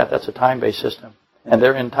couldn't get that. That's a time-based system. And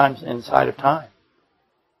they're inside of time.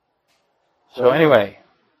 So anyway,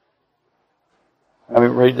 let me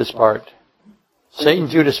read this part. Satan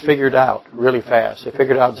and Judas figured out really fast. They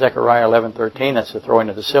figured out Zechariah 11:13, that's the throwing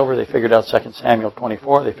of the silver. They figured out 2 Samuel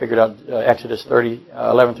 24. They figured out Exodus 30,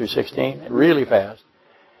 11 through 16, really fast.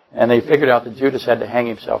 And they figured out that Judas had to hang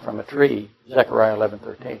himself from a tree, Zechariah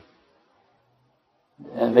 11:13.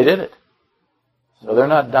 And they did it. So they're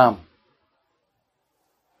not dumb.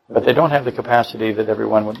 But they don't have the capacity that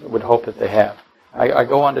everyone would hope that they have. I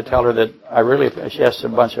go on to tell her that she asked a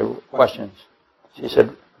bunch of questions.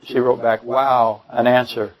 She wrote back, wow, an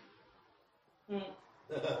answer.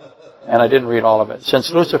 And I didn't read all of it. Since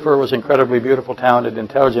Lucifer was incredibly beautiful, talented,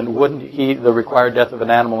 intelligent, wouldn't the required death of an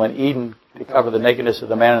animal in Eden to cover the nakedness of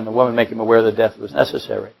the man and the woman make him aware that death was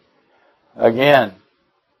necessary? Again,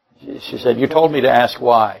 she said, you told me to ask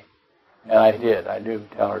why. And I did. I do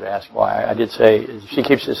tell her to ask why. I did say, if she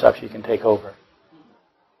keeps this up, she can take over.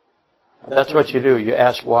 But that's what you do. You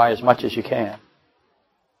ask why as much as you can.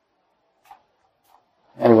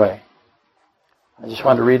 Anyway, I just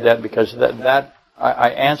wanted to read that because I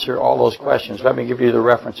answer all those questions. Let me give you the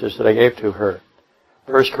references that I gave to her.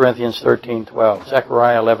 1 Corinthians 13:12,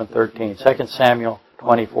 Zechariah 11:13, 2 Samuel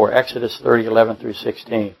 24, Exodus 30:11 through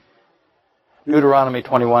 16, Deuteronomy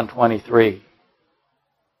 21:23.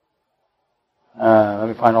 Let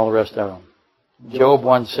me find all the rest of them. Job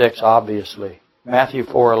 1:6, obviously. Matthew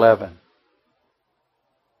 4:11.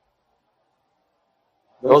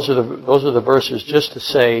 Those are the verses just to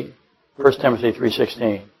say 1 Timothy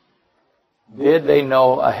 3:16. Did they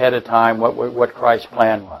know ahead of time what Christ's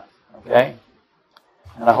plan was? Okay?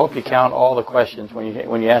 And I hope you count all the questions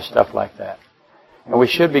when you ask stuff like that. And we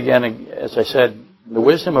should begin, as I said, the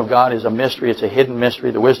wisdom of God is a mystery. It's a hidden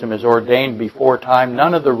mystery. The wisdom is ordained before time.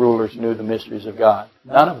 None of the rulers knew the mysteries of God.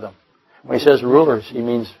 None of them. When he says rulers, he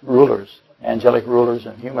means rulers, angelic rulers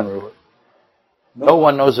and human rulers. No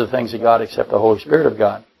one knows the things of God except the Holy Spirit of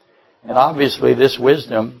God. And obviously this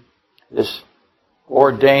wisdom, this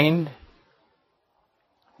ordained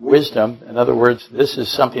wisdom, in other words, this is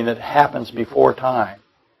something that happens before time.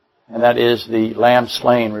 And that is the Lamb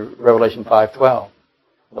slain, Revelation 5:12.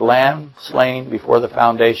 The Lamb slain before the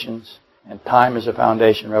foundations, and time is a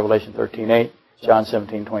foundation, Revelation 13:8, John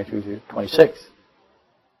 17:22 through 26.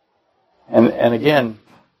 And again,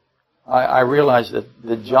 I realize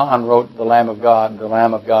that John wrote the Lamb of God, the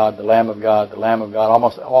Lamb of God, the Lamb of God, the Lamb of God.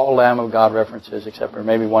 Almost all Lamb of God references, except for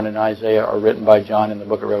maybe one in Isaiah, are written by John in the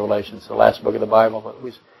book of Revelation. It's the last book of the Bible, but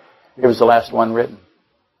it was the last one written,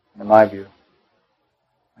 in my view.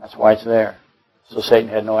 That's why it's there. So Satan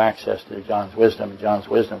had no access to John's wisdom, and John's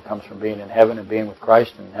wisdom comes from being in heaven and being with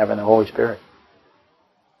Christ and having the Holy Spirit.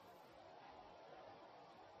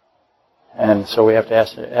 And so we have to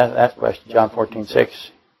ask that question, John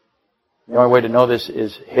 14:6. The only way to know this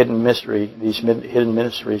is hidden mystery. These hidden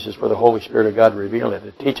mysteries is for the Holy Spirit of God to reveal it,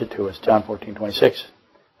 to teach it to us. John 14:26.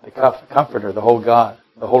 The Comforter, the whole God,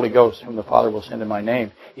 the Holy Ghost, whom the Father will send in my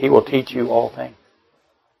name, He will teach you all things.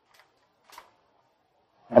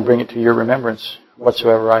 And bring it to your remembrance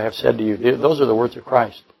whatsoever I have said to you. Those are the words of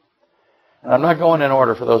Christ. And I'm not going in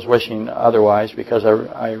order for those wishing otherwise because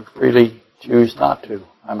I freely choose not to.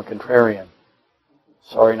 I'm a contrarian.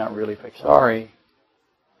 Sorry, not really, but sorry.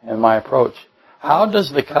 In my approach. How does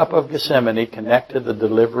the cup of Gethsemane connect to the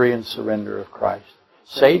delivery and surrender of Christ?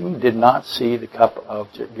 Satan did not see the cup of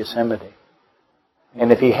Gethsemane.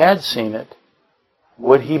 And if he had seen it,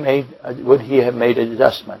 would he have made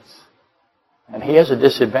adjustments? And he has a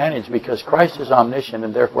disadvantage because Christ is omniscient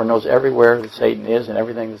and therefore knows everywhere that Satan is and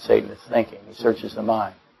everything that Satan is thinking. He searches the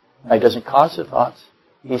mind. Now, he doesn't cause the thoughts.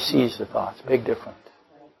 He sees the thoughts. Big difference.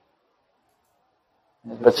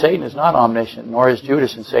 But Satan is not omniscient, nor is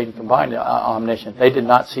Judas and Satan combined omniscient. They did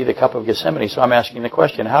not see the cup of Gethsemane. So I'm asking the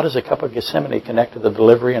question, how does the cup of Gethsemane connect to the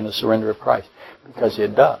delivery and the surrender of Christ? Because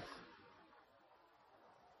it does.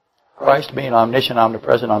 Christ being omniscient,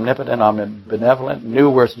 omnipresent, omnipotent, omnibenevolent, knew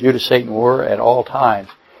where Judas and Satan were at all times.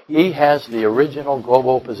 He has the original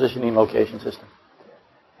global positioning location system.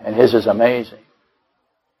 And his is amazing.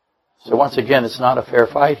 So once again, it's not a fair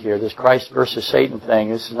fight here. This Christ versus Satan thing,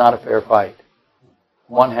 this is not a fair fight.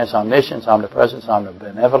 One has omniscience, omnipresence,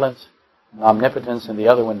 omnibenevolence, and omnipotence, and the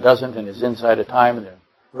other one doesn't and is inside of time. And the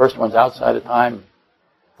first one's outside of time,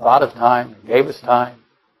 thought of time, gave us time.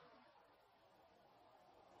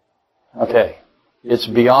 Okay. It's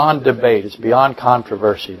beyond debate, it's beyond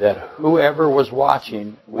controversy that whoever was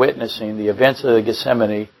watching, witnessing the events of the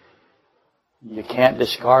Gethsemane, you can't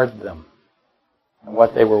discard them. And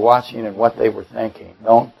what they were watching and what they were thinking.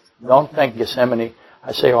 Don't think Gethsemane.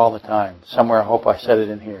 I say all the time, somewhere I hope I said it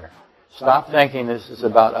in here. Stop thinking this is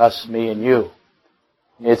about us, me, and you.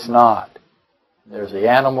 It's not. There's the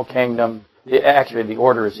animal kingdom. Actually, the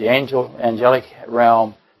order is the angelic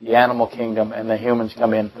realm, the animal kingdom, and the humans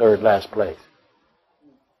come in third, last place.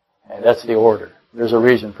 And that's the order. There's a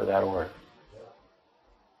reason for that order.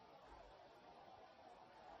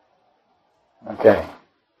 Okay.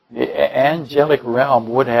 The angelic realm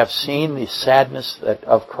would have seen the sadness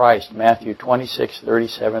of Christ, Matthew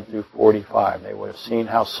 26:37 through 45. They would have seen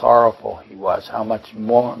how sorrowful he was, how much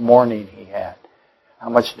mourning he had, how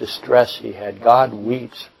much distress he had. God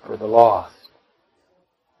weeps for the lost.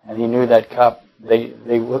 And he knew that cup. They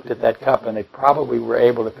looked at that cup and they probably were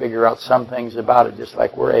able to figure out some things about it, just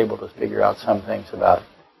like we're able to figure out some things about it.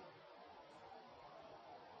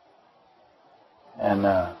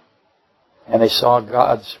 And they saw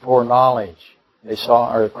God's foreknowledge.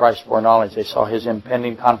 Christ's foreknowledge. They saw his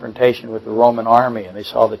impending confrontation with the Roman army, and they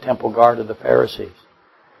saw the temple guard of the Pharisees.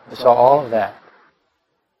 They saw all of that.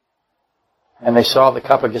 And they saw the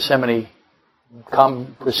cup of Gethsemane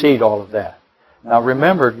precede all of that. Now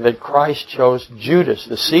remember that Christ chose Judas.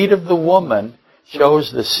 The seed of the woman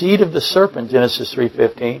chose the seed of the serpent, Genesis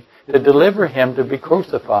 3:15, to deliver him to be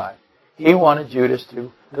crucified. He wanted Judas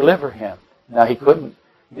to deliver him. Now he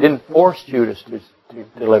didn't force Judas to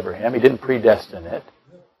deliver him. He didn't predestine it.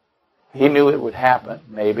 He knew it would happen,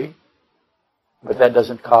 maybe, but that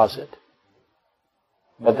doesn't cause it.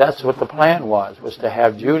 But that's what the plan was to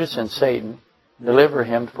have Judas and Satan deliver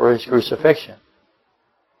him for his crucifixion.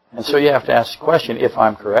 And so you have to ask the question, if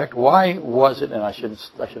I'm correct, why was it, and I should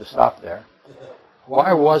have stopped there,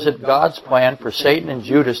 why was it God's plan for Satan and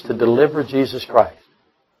Judas to deliver Jesus Christ?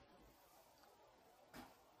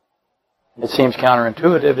 It seems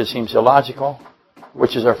counterintuitive, it seems illogical,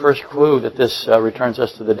 which is our first clue that this returns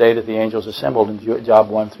us to the day that the angels assembled in Job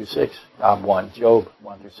 1 through 6. Job 1 through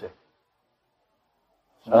 6.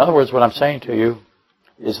 So in other words, what I'm saying to you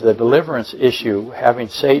is the deliverance issue, having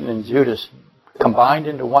Satan and Judas combined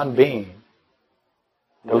into one being,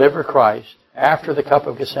 deliver Christ after the cup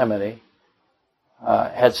of Gethsemane,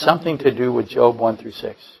 had something to do with Job 1 through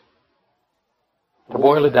 6. To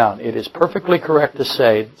boil it down, it is perfectly correct to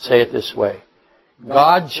say it this way.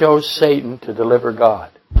 God chose Satan to deliver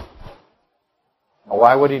God. Now,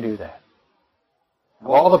 why would he do that? Of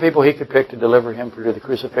all the people he could pick to deliver him through the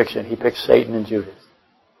crucifixion, he picked Satan and Judas.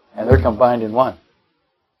 And they're combined in one.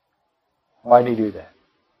 Why did he do that?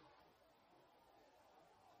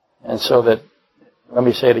 And so that, let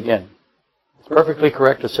me say it again. It's perfectly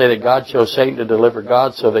correct to say that God chose Satan to deliver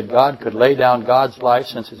God so that God could lay down God's life,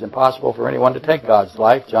 since it's impossible for anyone to take God's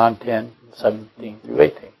life, John 10:17 through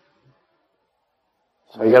 18.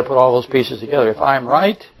 So you got to put all those pieces together. If I'm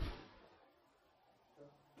right,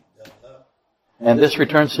 and this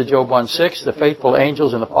returns to Job 1:6, the faithful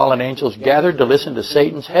angels and the fallen angels gathered to listen to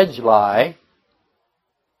Satan's hedge lie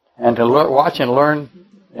and to watch and learn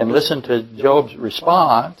and listen to Job's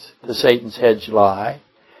response to Satan's hedge lie.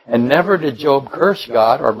 And never did Job curse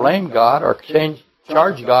God or blame God or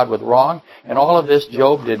charge God with wrong. And all of this,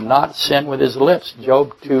 Job did not sin with his lips.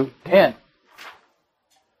 Job 2:10.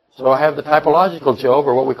 So I have the typological Job,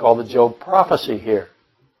 or what we call the Job prophecy here.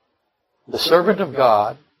 The servant of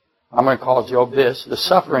God, I'm going to call Job the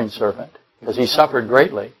suffering servant, because he suffered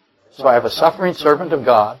greatly. So I have a suffering servant of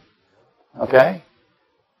God. Okay?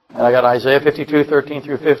 And I got Isaiah 52:13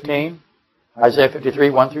 through 15. Isaiah 53,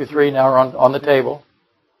 1 through 3 now are on the table.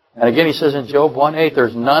 And again he says in Job 1:8,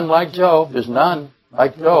 there's none like Job. There's none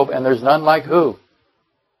like Job, and there's none like who?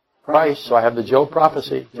 Christ. So I have the Job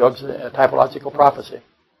prophecy, Job's typological prophecy.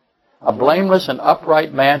 A blameless and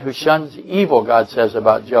upright man who shuns evil, God says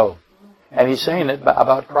about Job. And he's saying it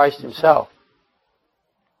about Christ himself.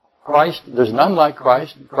 Christ, there's none like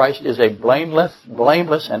Christ. Christ is a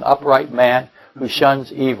blameless and upright man who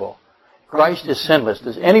shuns evil. Christ is sinless.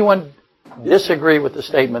 Does anyone disagree with the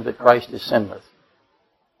statement that Christ is sinless?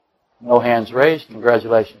 No hands raised.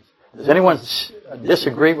 Congratulations. Does anyone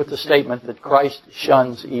disagree with the statement that Christ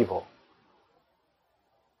shuns evil?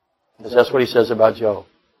 Because that's what he says about Job.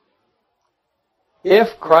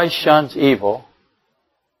 If Christ shuns evil,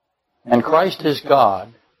 and Christ is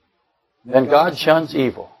God, then God shuns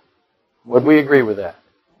evil. Would we agree with that?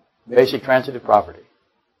 Basic transitive property.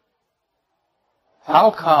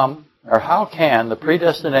 How can the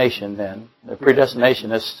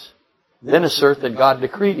predestinationists then assert that God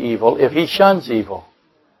decreed evil if he shuns evil?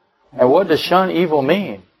 And what does shun evil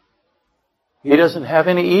mean? He doesn't have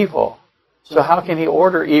any evil. So how can he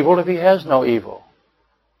order evil if he has no evil?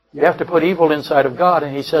 You have to put evil inside of God,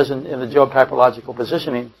 and he says in the Job typological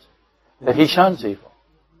positioning that he shuns evil.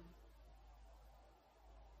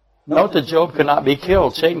 Note that Job could not be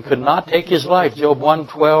killed. Satan could not take his life. Job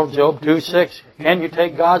 1:12, Job 2:6. Can you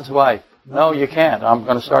take God's life? No, you can't. I'm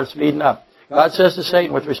going to start speeding up. God says to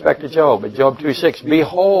Satan with respect to Job, at Job 2:6,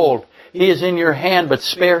 behold, he is in your hand, but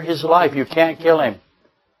spare his life. You can't kill him.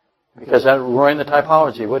 Because that would ruin the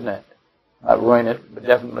typology, wouldn't it? Not ruin it, but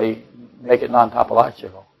definitely make it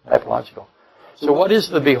non-typological. So what is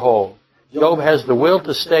the behold? Job has the will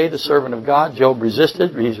to stay the servant of God. Job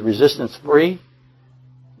resisted. He's resistance free.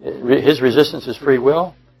 His resistance is free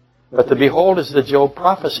will. But the behold is the Job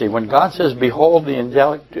prophecy. When God says, behold the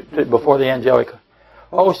angelic, before the angelic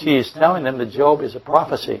host, he is telling them that Job is a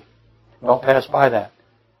prophecy. Don't pass by that.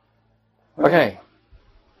 Okay.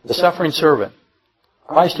 The suffering servant.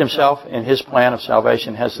 Christ himself, in his plan of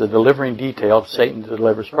salvation, has the delivering detail of Satan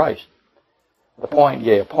delivers Christ. The point,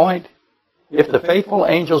 a point. If the faithful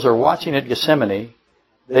angels are watching at Gethsemane,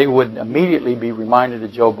 they would immediately be reminded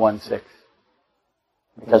of Job 1:6.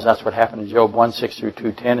 Because that's what happened in Job 1:6 through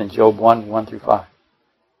 2:10 and Job 1:1 through 5.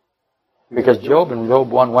 Because Job in Job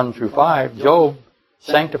 1:1 through 5, Job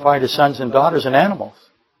sanctified his sons and daughters and animals.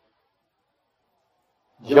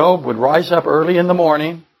 Job would rise up early in the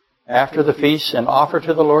morning after the feast and offer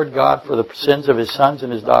to the Lord God for the sins of his sons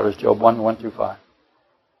and his daughters, Job 1:1 through 5.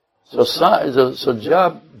 So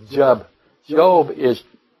Job is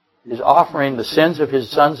offering the sins of his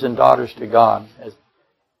sons and daughters to God.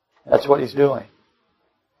 That's what he's doing.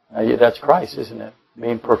 That's Christ, isn't it?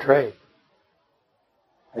 Being portrayed.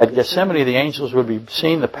 At Gethsemane, the angels would be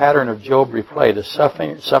seeing the pattern of Job replay. The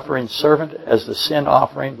suffering servant as the sin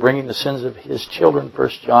offering, bringing the sins of his children,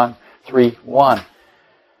 1 John 3:1.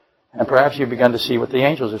 And perhaps you've begun to see what the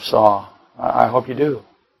angels have saw. I hope you do.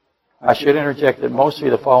 I should interject that mostly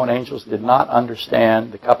the fallen angels did not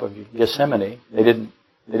understand the cup of Gethsemane. They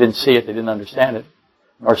didn't see it, they didn't understand it.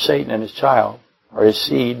 Nor Satan and his child, or his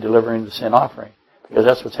seed, delivering the sin offering. Because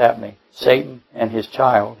that's what's happening. Satan and his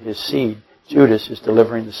child, his seed, Judas, is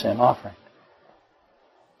delivering the sin offering.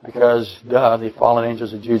 Because, the fallen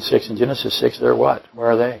angels of Jude 6 and Genesis 6, they're what?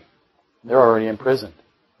 Where are they? They're already imprisoned.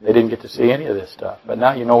 They didn't get to see any of this stuff. But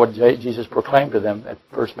now you know what Jesus proclaimed to them at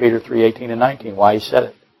 1 Peter 3:18 and 19, why he said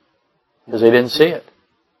it. Because they didn't see it.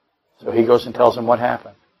 So he goes and tells them what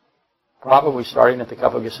happened. Probably starting at the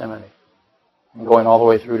cup of Gethsemane and going all the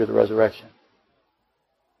way through to the resurrection.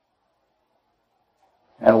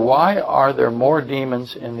 And why are there more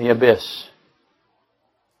demons in the abyss?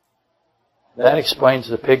 That explains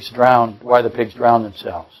why the pigs drowned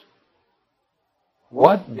themselves.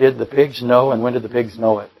 What did the pigs know and when did the pigs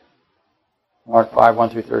know it? Mark 5:1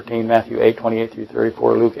 through 13, Matthew 8:28 through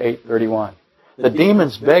 34, Luke 8:31. The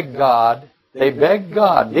demons begged God,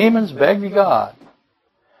 demons begged God,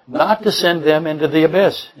 not to send them into the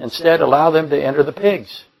abyss. Instead, allow them to enter the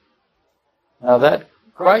pigs. Now that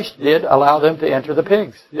Christ did allow them to enter the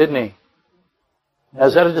pigs, didn't he? Now,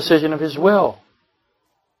 is that a decision of his will?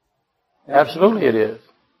 Absolutely it is.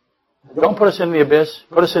 Don't put us in the abyss,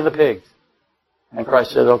 put us in the pigs. And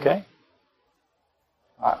Christ said, okay,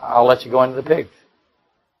 I'll let you go into the pigs.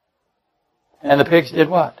 And the pigs did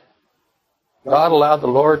what? The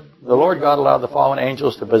Lord God allowed the fallen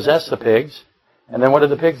angels to possess the pigs. And then what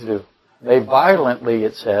did the pigs do? They violently,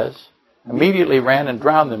 it says, immediately ran and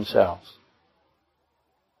drowned themselves.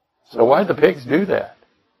 So why did the pigs do that?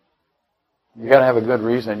 You've got to have a good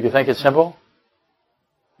reason. Do you think it's simple?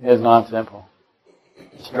 It's not simple.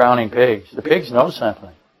 It's drowning pigs. The pigs know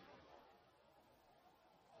something.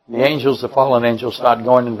 The fallen angels thought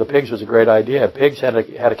going into the pigs was a great idea. Pigs had a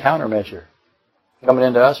countermeasure. Coming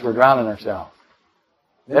into us, we're drowning ourselves.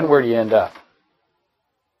 Then where do you end up?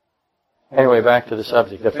 Anyway, back to the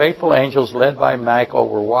subject. The faithful angels led by Michael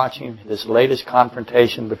were watching this latest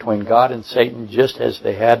confrontation between God and Satan just as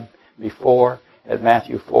they had before at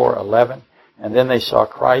Matthew 4:11. And then they saw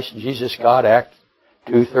Christ, Jesus, God, Act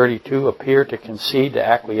 2:32, appear to concede, to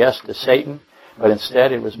acquiesce to Satan. But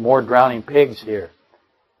instead it was more drowning pigs here.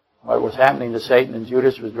 What was happening to Satan and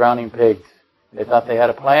Judas was drowning pigs. They thought they had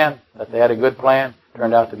a plan, that they had a good plan,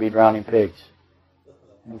 turned out to be drowning pigs.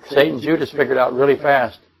 And Satan and Judas figured out really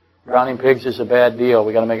fast, drowning pigs is a bad deal,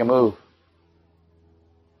 we got to make a move.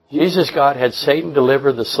 Jesus, God, had Satan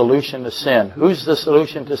deliver the solution to sin. Who's the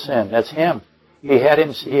solution to sin? That's him. He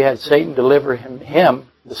had Satan deliver him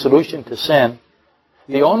the solution to sin.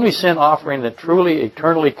 The only sin offering that truly,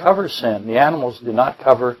 eternally covers sin. The animals do not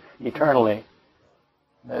cover eternally.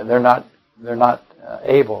 They're not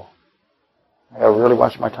able. I got to really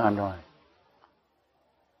watch my time, don't I?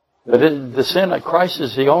 But the sin of Christ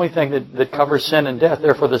is the only thing that covers sin and death.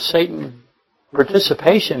 Therefore, the Satan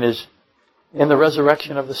participation is in the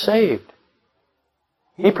resurrection of the saved.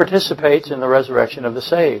 He participates in the resurrection of the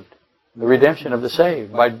saved, the redemption of the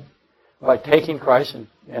saved, by taking Christ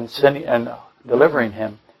and sending and delivering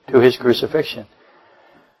him to his crucifixion.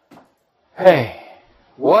 Hey,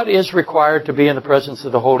 what is required to be in the presence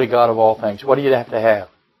of the holy God of all things? What do you have to have?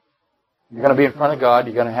 You're going to be in front of God.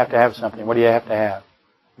 You're going to have something. What do you have to have?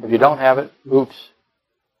 If you don't have it, oops.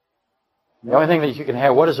 The only thing that you can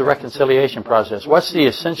have, what is the reconciliation process? What's the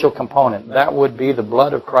essential component? That would be the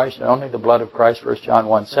blood of Christ, and only the blood of Christ. 1 John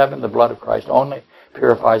 1:7, the blood of Christ only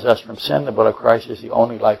purifies us from sin. The blood of Christ is the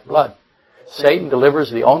only lifeblood. Satan delivers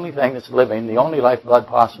the only thing that's living, the only lifeblood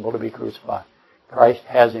possible to be crucified. Christ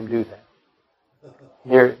has him do that.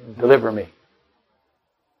 Here, deliver me.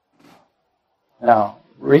 Now,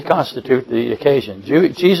 reconstitute the occasion.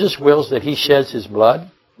 Jesus wills that he sheds his blood,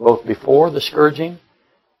 both before the scourging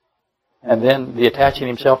and then the attaching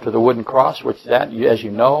himself to the wooden cross, which that, as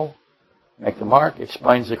you know, make the mark,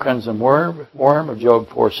 explains the crimson worm of Job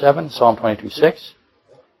 4:7, Psalm 22:6.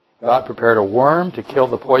 God prepared a worm to kill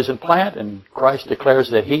the poison plant, and Christ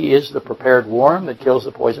declares that he is the prepared worm that kills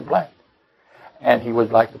the poison plant. And he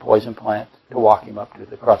would like the poison plant to walk him up to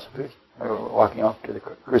the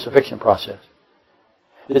crucifixion process.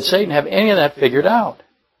 Did Satan have any of that figured out?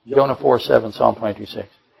 Jonah 4:7, Psalm 22:6.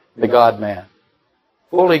 The God-man.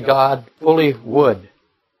 Fully God, fully wood.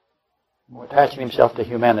 Attaching himself to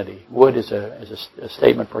humanity. Wood is a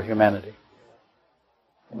statement for humanity.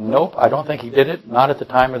 Nope, I don't think he did it. Not at the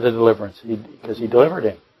time of the deliverance, because he delivered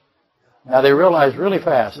him. Now they realize really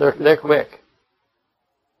fast. They're quick.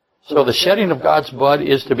 So the shedding of God's blood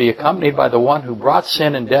is to be accompanied by the one who brought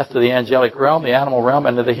sin and death to the angelic realm, the animal realm,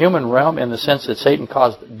 and to the human realm, in the sense that Satan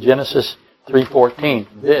caused Genesis 3:14.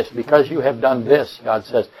 This, because you have done this, God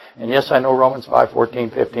says. And yes, I know Romans 5:14,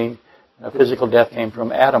 15. Physical death came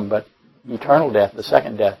from Adam, but eternal death, the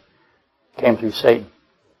second death, came through Satan.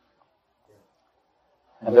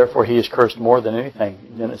 And therefore he is cursed more than anything,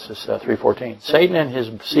 Genesis 3:14. Satan and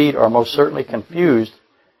his seed are most certainly confused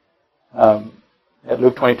at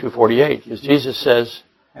Luke 22:48, because Jesus says,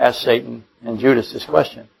 ask Satan and Judas this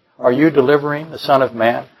question: are you delivering the Son of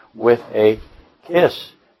Man with a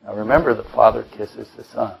kiss? Now remember, the Father kisses the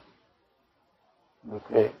Son. Luke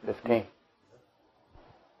 8:15.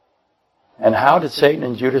 And how did Satan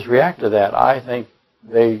and Judas react to that? I think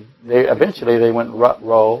they eventually went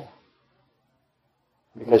rut-row,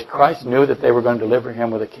 because Christ knew that they were going to deliver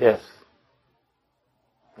him with a kiss.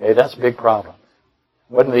 Okay, that's a big problem.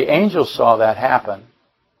 When the angels saw that happen,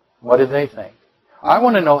 what did they think? I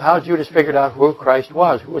want to know how Judas figured out who Christ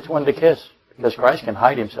was, which one to kiss, because Christ can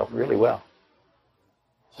hide himself really well.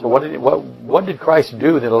 So what did Christ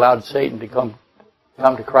do that allowed Satan to come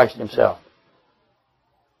to Christ himself?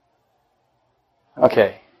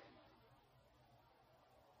 Okay.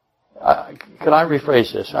 Could I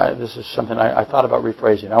rephrase this? This is something I thought about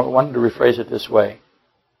rephrasing. I wanted to rephrase it this way.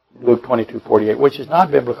 Luke 22:48, which is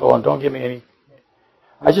not biblical, and don't give me any...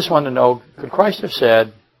 I just want to know, could Christ have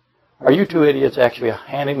said, are you two idiots actually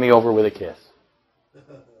handing me over with a kiss?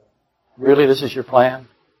 Really, this is your plan?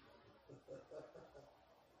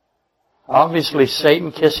 Obviously,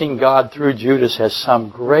 Satan kissing God through Judas has some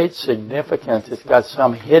great significance. It's got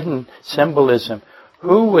some hidden symbolism.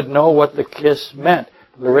 Who would know what the kiss meant?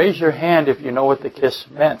 Raise your hand if you know what the kiss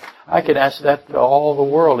meant. I could ask that to all the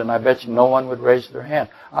world, and I bet you no one would raise their hand.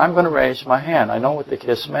 I'm going to raise my hand. I know what the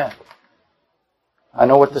kiss meant. I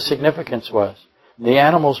know what the significance was. The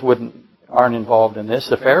animals aren't involved in this.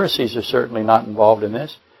 The Pharisees are certainly not involved in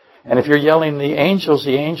this. And if you're yelling the angels,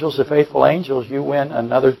 the faithful angels, you win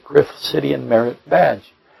another Griff City and Merit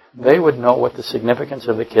badge. They would know what the significance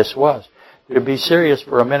of the kiss was. To be serious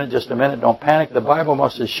for just a minute, don't panic. The Bible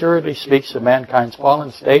most assuredly speaks of mankind's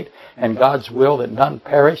fallen state and God's will that none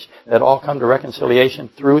perish, that all come to reconciliation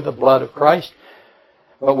through the blood of Christ.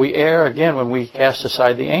 But we err again when we cast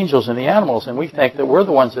aside the angels and the animals, and we think that we're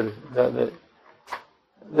the ones that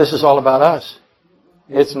this is all about us.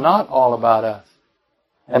 It's not all about us.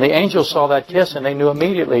 And the angels saw that kiss and they knew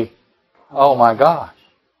immediately, oh my gosh,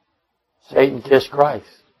 Satan kissed Christ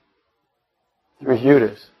through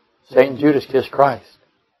Judas. Satan and Judas kissed Christ.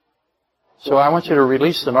 So I want you to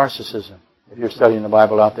release the narcissism. If you're studying the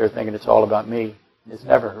Bible out there thinking it's all about me, it's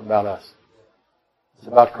never about us. It's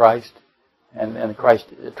about Christ, and Christ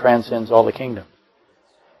transcends all the kingdom.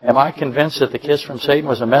 Am I convinced that the kiss from Satan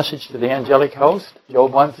was a message to the angelic host?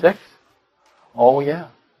 Job 1:6? Oh yeah,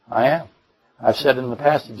 I am. I've said in the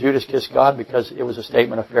past that Judas kissed God because it was a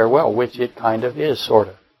statement of farewell, which it kind of is, sort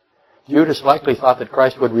of. Judas likely thought that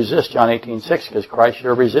Christ would resist John 18:6, because Christ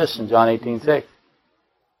sure resists in John 18:6.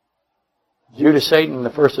 Judas, Satan, the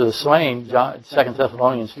first of the slain, 2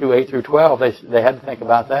 Thessalonians 2:8 through 12, they had to think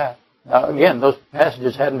about that. Now, again, those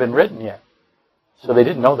passages hadn't been written yet, so they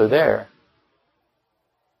didn't know they're there.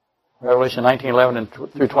 Revelation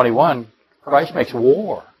 19:11 through 21, Christ makes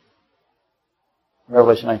war.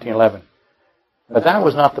 Revelation 19:11. But that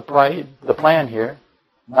was not the plan here.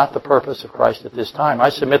 not the purpose of Christ at this time. I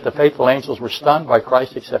submit the faithful angels were stunned by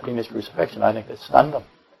Christ accepting his crucifixion. I think that stunned them.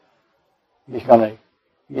 He's going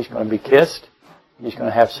to be kissed. He's going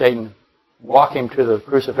to have Satan walk him to the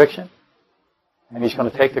crucifixion. And he's going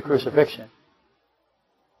to take the crucifixion.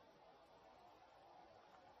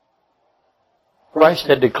 Christ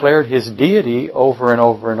had declared his deity over and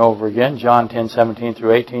over and over again, John 10:17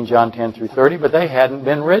 through 18, John 10 through 30, but they hadn't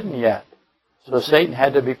been written yet. So Satan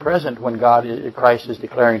had to be present when Christ is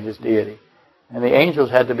declaring his deity. And the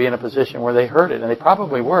angels had to be in a position where they heard it. And they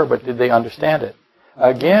probably were, but did they understand it?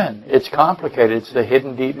 Again, it's complicated. It's the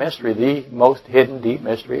hidden deep mystery, the most hidden deep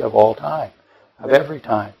mystery of all time, of every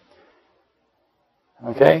time.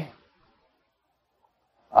 Okay?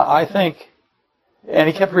 I think, and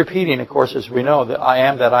he kept repeating, of course, as we know, that I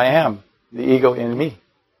am, the ego in me.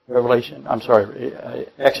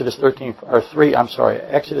 Exodus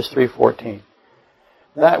 3:14.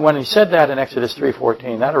 That when he said that in Exodus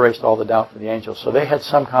 3:14, that erased all the doubt for the angels. So they had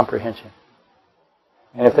some comprehension.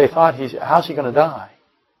 And if they thought, how's he going to die?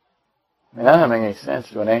 I mean, that doesn't make any sense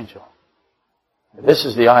to an angel. If this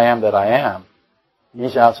is the I am,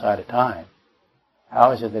 he's outside of time.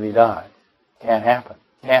 How is it that he dies? Can't happen.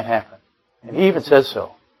 And he even says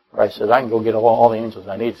so. Christ says, I can go get all the angels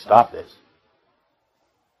I need to stop this.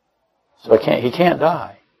 So he can't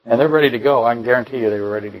die. And they're ready to go. I can guarantee you they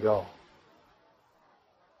were ready to go.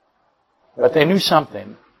 But they knew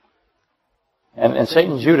something. And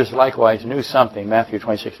Satan and Judas likewise knew something, Matthew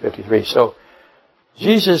 26:53. So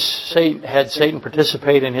Jesus had Satan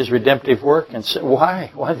participate in his redemptive work. And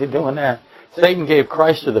why? Why is he doing that? Satan gave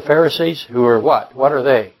Christ to the Pharisees, who are what? What are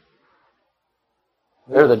they?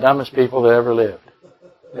 They're the dumbest people that ever lived.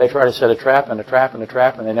 They try to set a trap and a trap and a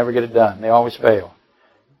trap, and they never get it done. They always fail.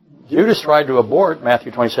 Judas tried to abort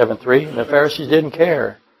Matthew 27:3, and the Pharisees didn't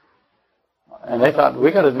care. And they thought,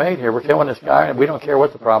 we got it made here. We're killing this guy, and we don't care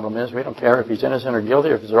what the problem is. We don't care if he's innocent or guilty,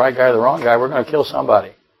 or if it's the right guy or the wrong guy. We're going to kill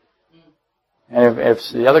somebody. And if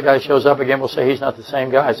the other guy shows up again, we'll say he's not the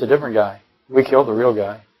same guy. It's a different guy. We killed the real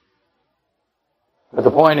guy. But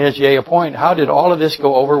the point is, how did all of this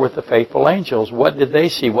go over with the faithful angels? What did they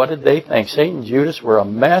see? What did they think? Satan and Judas were a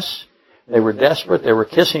mess. They were desperate. They were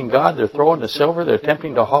kissing God. They're throwing the silver. They're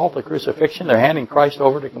attempting to halt the crucifixion. They're handing Christ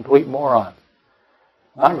over to complete morons.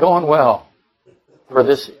 Not going well for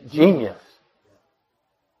this genius.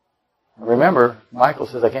 Remember, Michael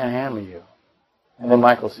says, I can't handle you. And then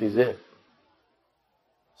Michael sees this.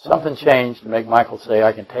 Something changed to make Michael say,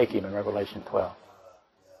 I can take him in Revelation 12.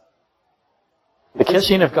 The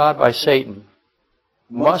kissing of God by Satan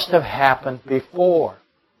must have happened before.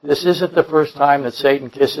 This isn't the first time that Satan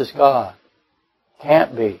kisses God.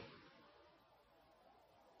 Can't be.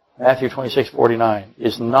 Matthew 26:49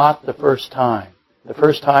 is not the first time. The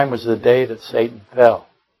first time was the day that Satan fell.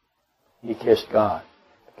 He kissed God.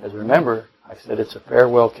 Because remember, I said it's a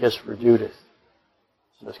farewell kiss for Judas.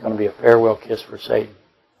 So it's going to be a farewell kiss for Satan.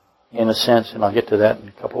 In a sense, and I'll get to that in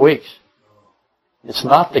a couple of weeks. It's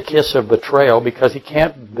not the kiss of betrayal, because he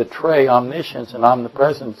can't betray omniscience and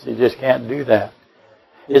omnipresence. He just can't do that.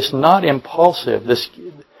 It's not impulsive.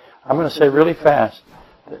 I'm going to say really fast.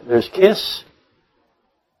 There's kiss.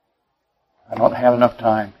 I don't have enough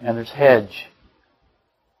time. And there's hedge.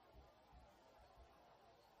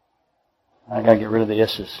 I got to get rid of the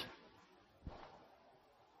S's.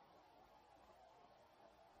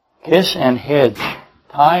 Kiss and hedge.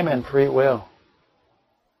 Time and free will.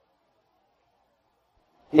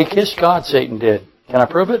 He kissed God, Satan did. Can I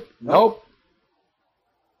prove it? Nope.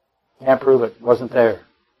 Can't prove it. Wasn't there.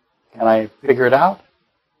 Can I figure it out?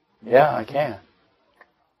 Yeah, I can.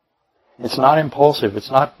 It's not impulsive.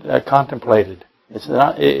 It's not contemplated. It's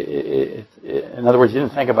not. In other words, you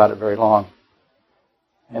didn't think about it very long,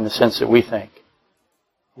 in the sense that we think.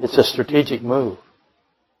 It's a strategic move.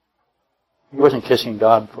 He wasn't kissing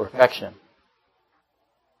God for affection.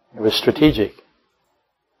 It was strategic.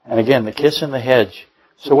 And again, the kiss in the hedge.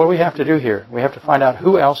 So what do we have to do here? We have to find out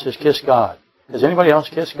who else has kissed God. Has anybody else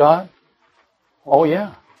kissed God? Oh,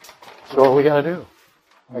 yeah. So what do we got to do?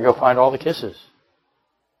 We go find all the kisses.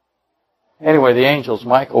 Anyway, the angels,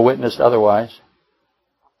 Michael witnessed otherwise.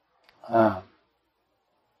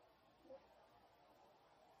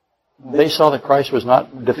 They saw that Christ was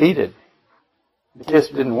not defeated. The kiss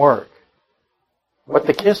didn't work. What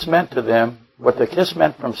the kiss meant to them, what the kiss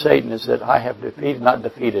meant from Satan is that I have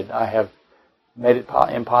I have made it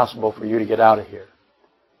impossible for you to get out of here.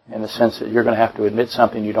 In the sense that you're going to have to admit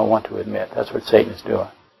something you don't want to admit. That's what Satan is doing.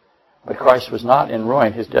 But Christ was not in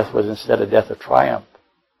ruin. His death was instead a death of triumph.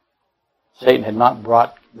 Satan had not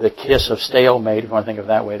brought the kiss of stalemate, if you want to think of it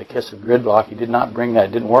that way, the kiss of gridlock. He did not bring that.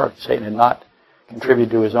 It didn't work. Satan had not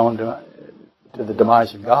contributed to his own to the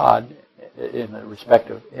demise of God in the respect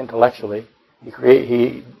of intellectually.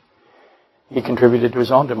 He contributed to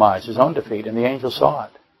his own demise, his own defeat, and the angels saw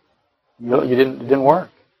it. It didn't work.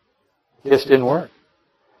 This didn't work.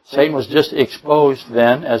 Satan was just exposed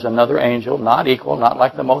then as another angel, not equal, not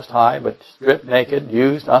like the Most High, but stripped naked,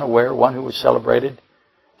 used, unaware, one who was celebrating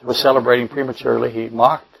prematurely. He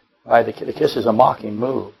mocked by the kiss is a mocking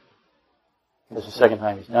move. This is the second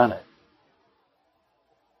time he's done it.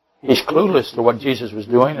 He's clueless to what Jesus was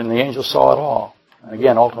doing, and the angels saw it all. And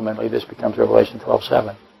again, ultimately, this becomes Revelation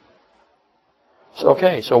 12:7.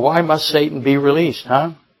 So why must Satan be released,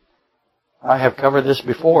 huh? I have covered this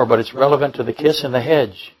before, but it's relevant to the kiss and the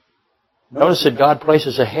hedge. Notice that God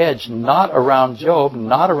places a hedge not around Job,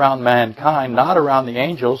 not around mankind, not around the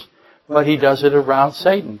angels, but he does it around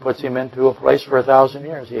Satan, puts him into a place for 1,000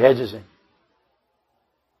 years. He hedges him.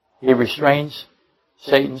 He restrains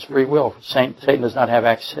Satan's free will. Satan does not have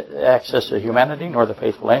access to humanity, nor the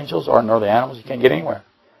faithful angels, nor the animals. He can't get anywhere.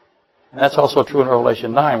 And that's also true in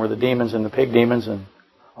Revelation 9, where the demons and the pig demons and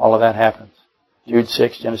all of that happens. Jude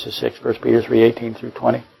 6, Genesis 6, 1 Peter 3, 18 through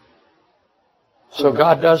 20. So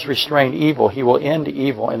God does restrain evil. He will end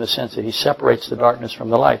evil in the sense that he separates the darkness from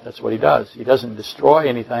the light. That's what he does. He doesn't destroy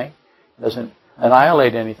anything. He doesn't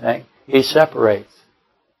annihilate anything. He separates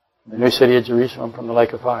the new city of Jerusalem from the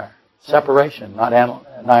lake of fire. Separation, not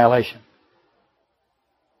annihilation.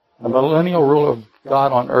 The millennial rule of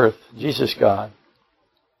God on earth, Jesus God.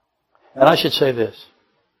 And I should say this.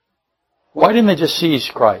 Why didn't they just seize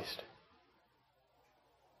Christ?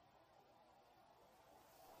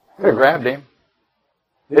 They could have grabbed him.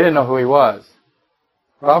 They didn't know who he was.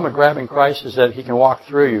 The problem with grabbing Christ is that he can walk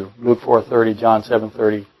through you. Luke 4:30, John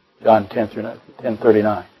 7:30, John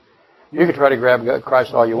 10:39. You can try to grab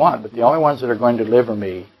Christ all you want, but the only ones that are going to deliver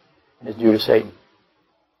me is due to Satan.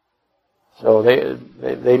 So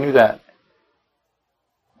they knew that.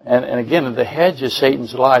 And again, the hedge is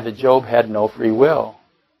Satan's lie that Job had no free will.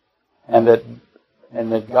 And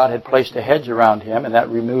that God had placed a hedge around him, and that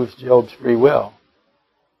removes Job's free will.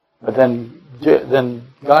 But then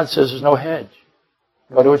God says there's no hedge.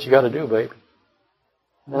 Go do what you got to do, baby.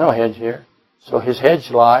 There's no hedge here. So his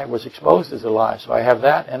hedge lie was exposed as a lie. So I have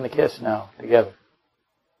that and the kiss now together.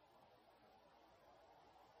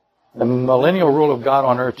 The millennial rule of God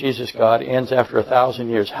on earth, Jesus God, ends after 1,000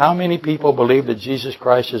 years. How many people believe that Jesus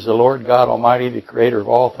Christ is the Lord God Almighty, the Creator of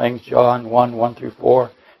all things? John 1 through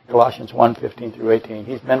 4, Colossians 1, 15 through 18.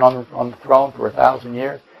 He's been on the throne for 1,000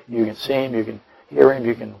 years. You can see him, you can hear him,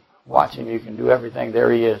 you can watch him, you can do everything.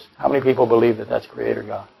 There he is. How many people believe that that's Creator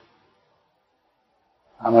God?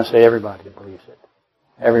 I'm going to say everybody believes it.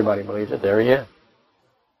 Everybody believes it. There he is.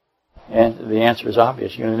 And the answer is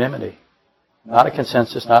obvious, unanimity. Not a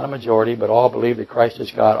consensus, not a majority, but all believe that Christ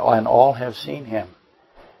is God, and all have seen him.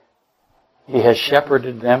 He has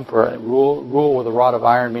shepherded them for a rule with a rod of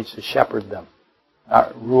iron means to shepherd them.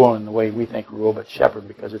 Not rule in the way we think rule, but shepherd,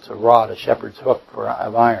 because it's a rod, a shepherd's hook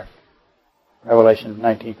of iron. Revelation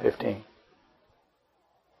 19:15.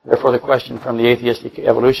 Therefore, the question from the atheistic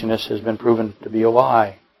evolutionists has been proven to be a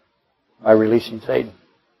lie by releasing Satan.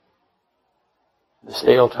 The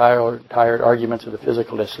stale, tired arguments of the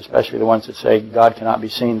physicalists, especially the ones that say God cannot be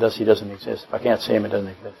seen, thus he doesn't exist. If I can't see him, it doesn't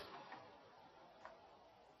exist.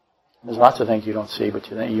 There's lots of things you don't see, but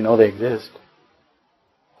you know they exist.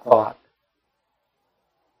 Thought.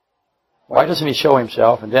 Why doesn't he show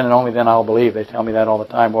himself? And then and only then I'll believe. They tell me that all the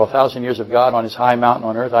time. Well, 1,000 years of God on his high mountain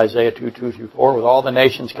on earth, Isaiah 2, 2 through 4, with all the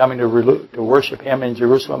nations coming to worship him in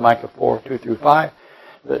Jerusalem, Micah 4, 2 through 5.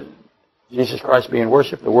 Jesus Christ being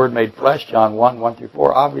worshipped, the Word made flesh, John 1, 1 through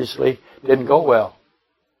 4, obviously didn't go well.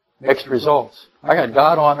 Mixed results. I got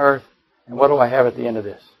God on earth, and what do I have at the end of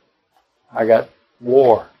this? I got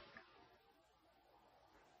war.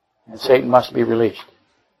 And Satan must be released.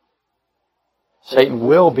 Satan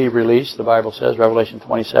will be released, the Bible says, Revelation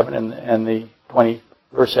 27 and the 20,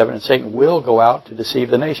 verse 7, and Satan will go out to deceive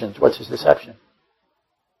the nations. What's his deception?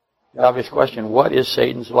 The obvious question, what is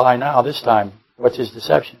Satan's lie now this time? What's his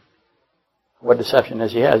deception? What deception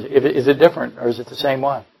does he have? Is it different, or is it the same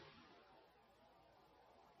one?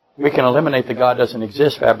 We can eliminate the God doesn't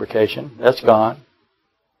exist fabrication. That's gone.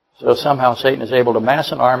 So somehow Satan is able to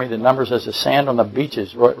mass an army that numbers as the sand on the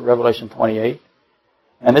beaches, Revelation 28.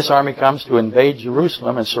 And this army comes to invade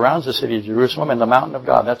Jerusalem and surrounds the city of Jerusalem and the mountain of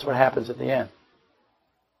God. That's what happens at the end.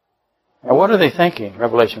 And what are they thinking?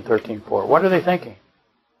 Revelation 13:4. What are they thinking?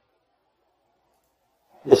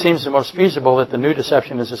 It seems the most feasible that the new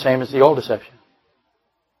deception is the same as the old deception.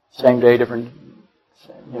 Same day, different,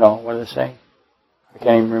 what are they saying? I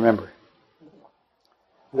can't even remember.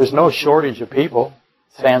 There's no shortage of people.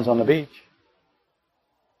 Sands on the beach.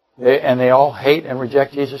 And they all hate and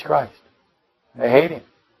reject Jesus Christ. They hate Him.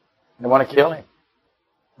 They want to kill Him.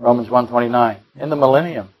 Romans 1:29. In the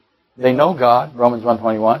millennium, they know God, Romans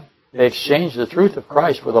 1:21. They exchange the truth of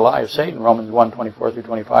Christ for the lie of Satan, Romans 1:24 through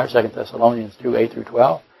 25, 2 Thessalonians 2:8 through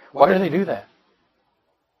 12. Why do they do that?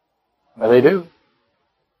 Well, they do.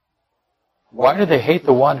 Why do they hate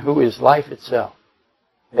the one who is life itself?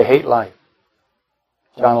 They hate life.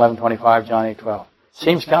 John 11:25, John 8:12.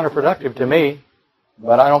 Seems counterproductive to me,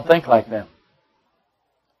 but I don't think like them.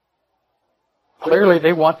 Clearly,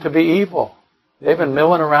 they want to be evil. They've been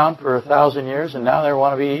milling around for 1,000 years, and now they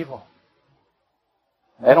want to be evil.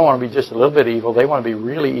 They don't want to be just a little bit evil. They want to be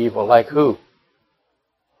really evil. Like who?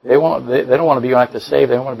 They don't want to be like the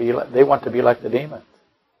saved. They want to be like the demons.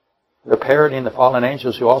 They're parodying the fallen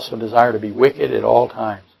angels who also desire to be wicked at all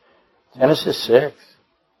times. Genesis 6.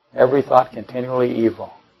 Every thought continually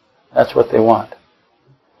evil. That's what they want.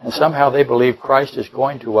 And somehow they believe Christ is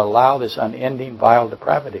going to allow this unending vile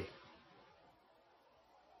depravity.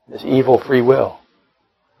 This evil free will.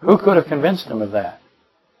 Who could have convinced them of that?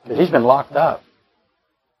 Because He's been locked up.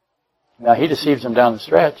 Now He deceives them down the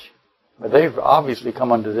stretch, but they've obviously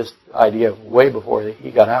come under this idea way before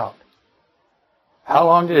He got out. How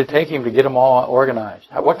long did it take Him to get them all organized?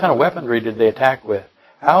 What kind of weaponry did they attack with?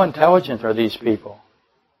 How intelligent are these people?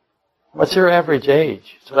 What's their average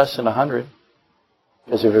age? It's less than 100.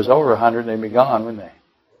 Because if it was over 100, they'd be gone, wouldn't they?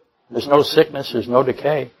 There's no sickness, there's no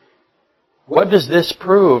decay. What does this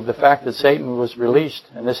prove, the fact that Satan was released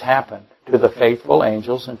and this happened to the faithful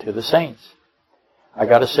angels and to the saints? I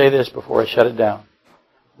got to say this before I shut it down.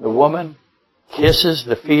 The woman kisses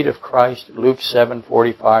the feet of Christ, Luke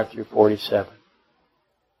 7:45 through 47.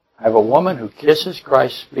 I have a woman who kisses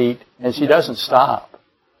Christ's feet, and she doesn't stop.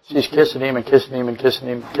 She's kissing Him and kissing Him and kissing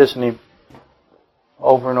Him and kissing Him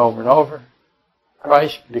over and over and over.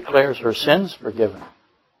 Christ declares her sins forgiven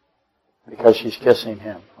because she's kissing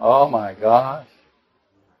Him. Oh my gosh.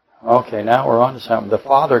 Okay, now we're on to something. The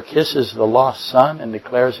Father kisses the lost Son and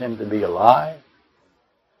declares Him to be alive.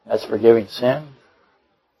 That's forgiving sin.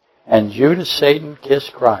 And Judas, Satan,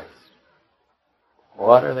 kissed Christ.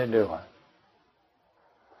 What are they doing?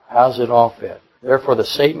 How's it all fit? Therefore, the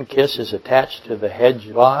Satan kiss is attached to the hedge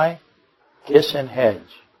lie. Kiss and hedge.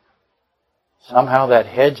 Somehow that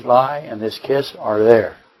hedge lie and this kiss are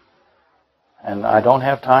there. And I don't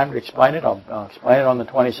have time to explain it. I'll explain it on the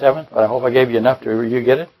 27th, but I hope I gave you enough to you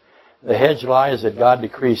get it. The hedge lie is that God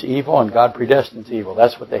decrees evil and God predestines evil.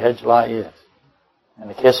 That's what the hedge lie is. And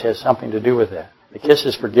the kiss has something to do with that. The kiss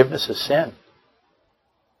is forgiveness of sin.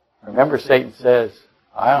 Remember, Satan says,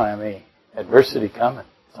 I don't have any adversity coming.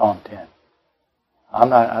 Psalm 10. I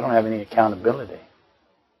don't have any accountability.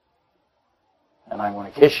 And I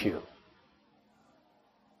want to kiss you.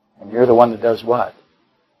 And you're the one that does what?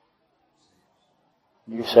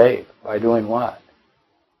 You save. By doing what?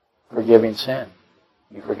 Forgiving sin.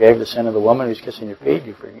 You forgave the sin of the woman who's kissing your feet.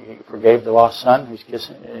 You forgave the lost son who's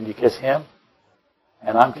kissing, and you kiss him.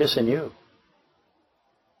 And I'm kissing you.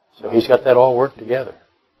 So He's got that all worked together.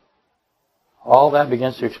 All that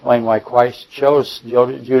begins to explain why Christ chose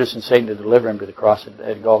Judas and Satan to deliver Him to the cross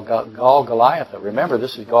at Golgotha. Remember,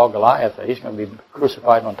 this is Golgotha. He's going to be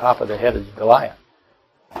crucified on top of the head of Goliath.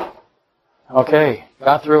 Okay,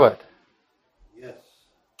 got through it. Yes.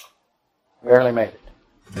 Barely made it.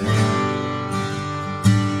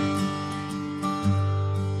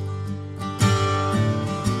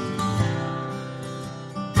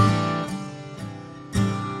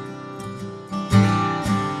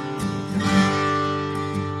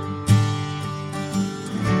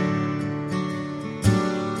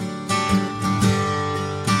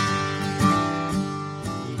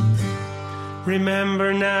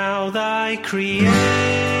 Remember now thy Creator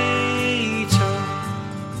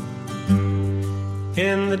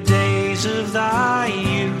in the days of thy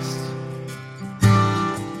youth,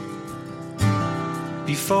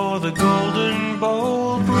 before the golden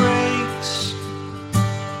bowl breaks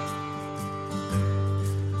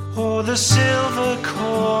or the silver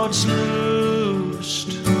cords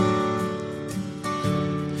loosed,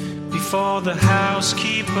 before the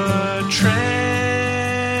housekeeper trembles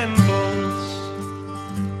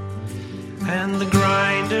and the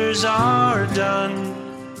grinders are done.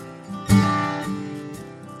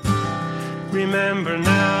 Remember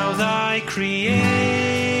now thy Creator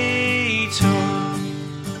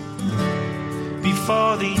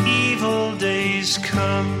before the evil days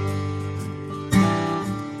come,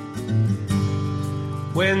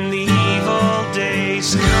 when the evil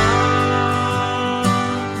days come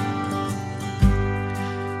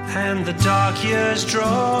and the dark years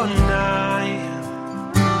draw nigh,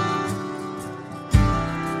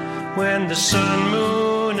 when the sun,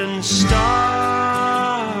 moon, and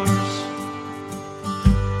stars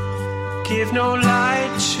give no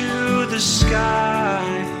light to the sky.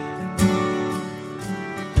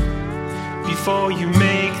 Before you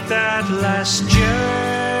make that last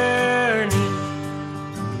journey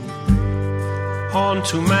on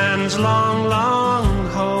to man's long, long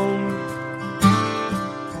home,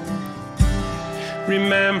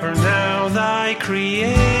 remember now thy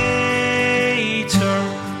Creator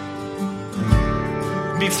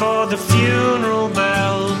before the funeral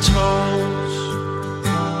bell tolls.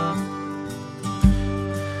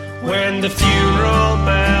 When the funeral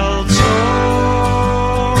bell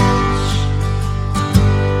tolls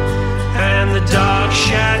and the dark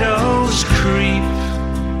shadows creep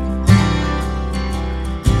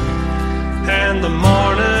and the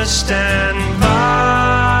mourners stand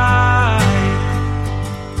by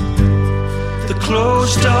the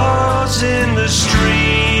closed doors in the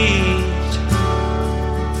street,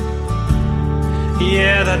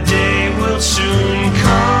 yeah, that day will soon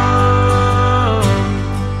come.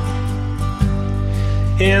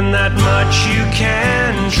 In that much you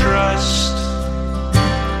can trust.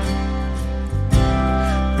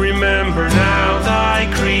 Remember now thy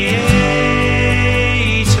Creator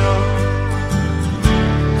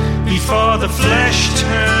before the flesh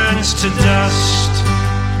turns to dust.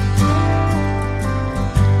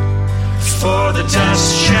 For the dust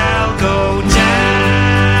shall go down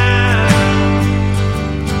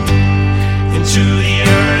into the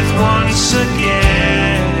earth once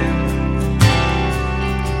again,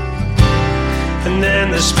 and then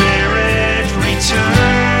the Spirit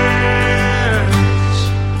returns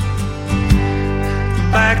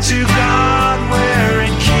back to God where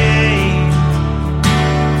it came.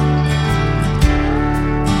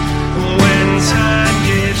 When time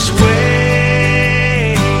gives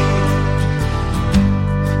way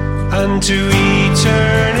unto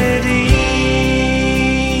eternity,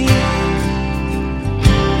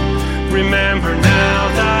 remember now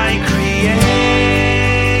thy Creator.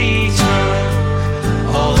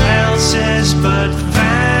 All else is but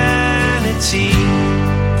vanity.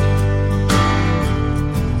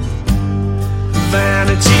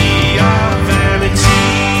 Vanity of vanities,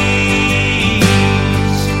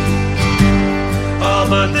 all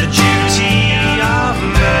but the duty of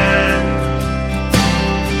man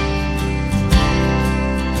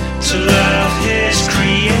to love his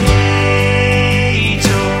Creator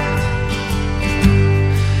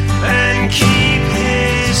and keep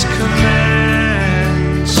his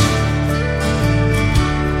commands.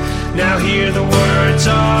 Now hear the words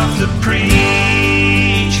of the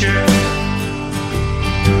preacher.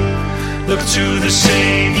 Look to the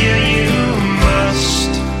Savior you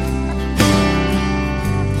must.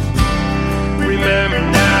 Remember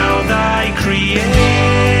now thy Creator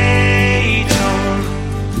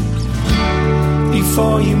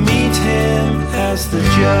before you meet him as the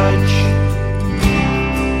judge.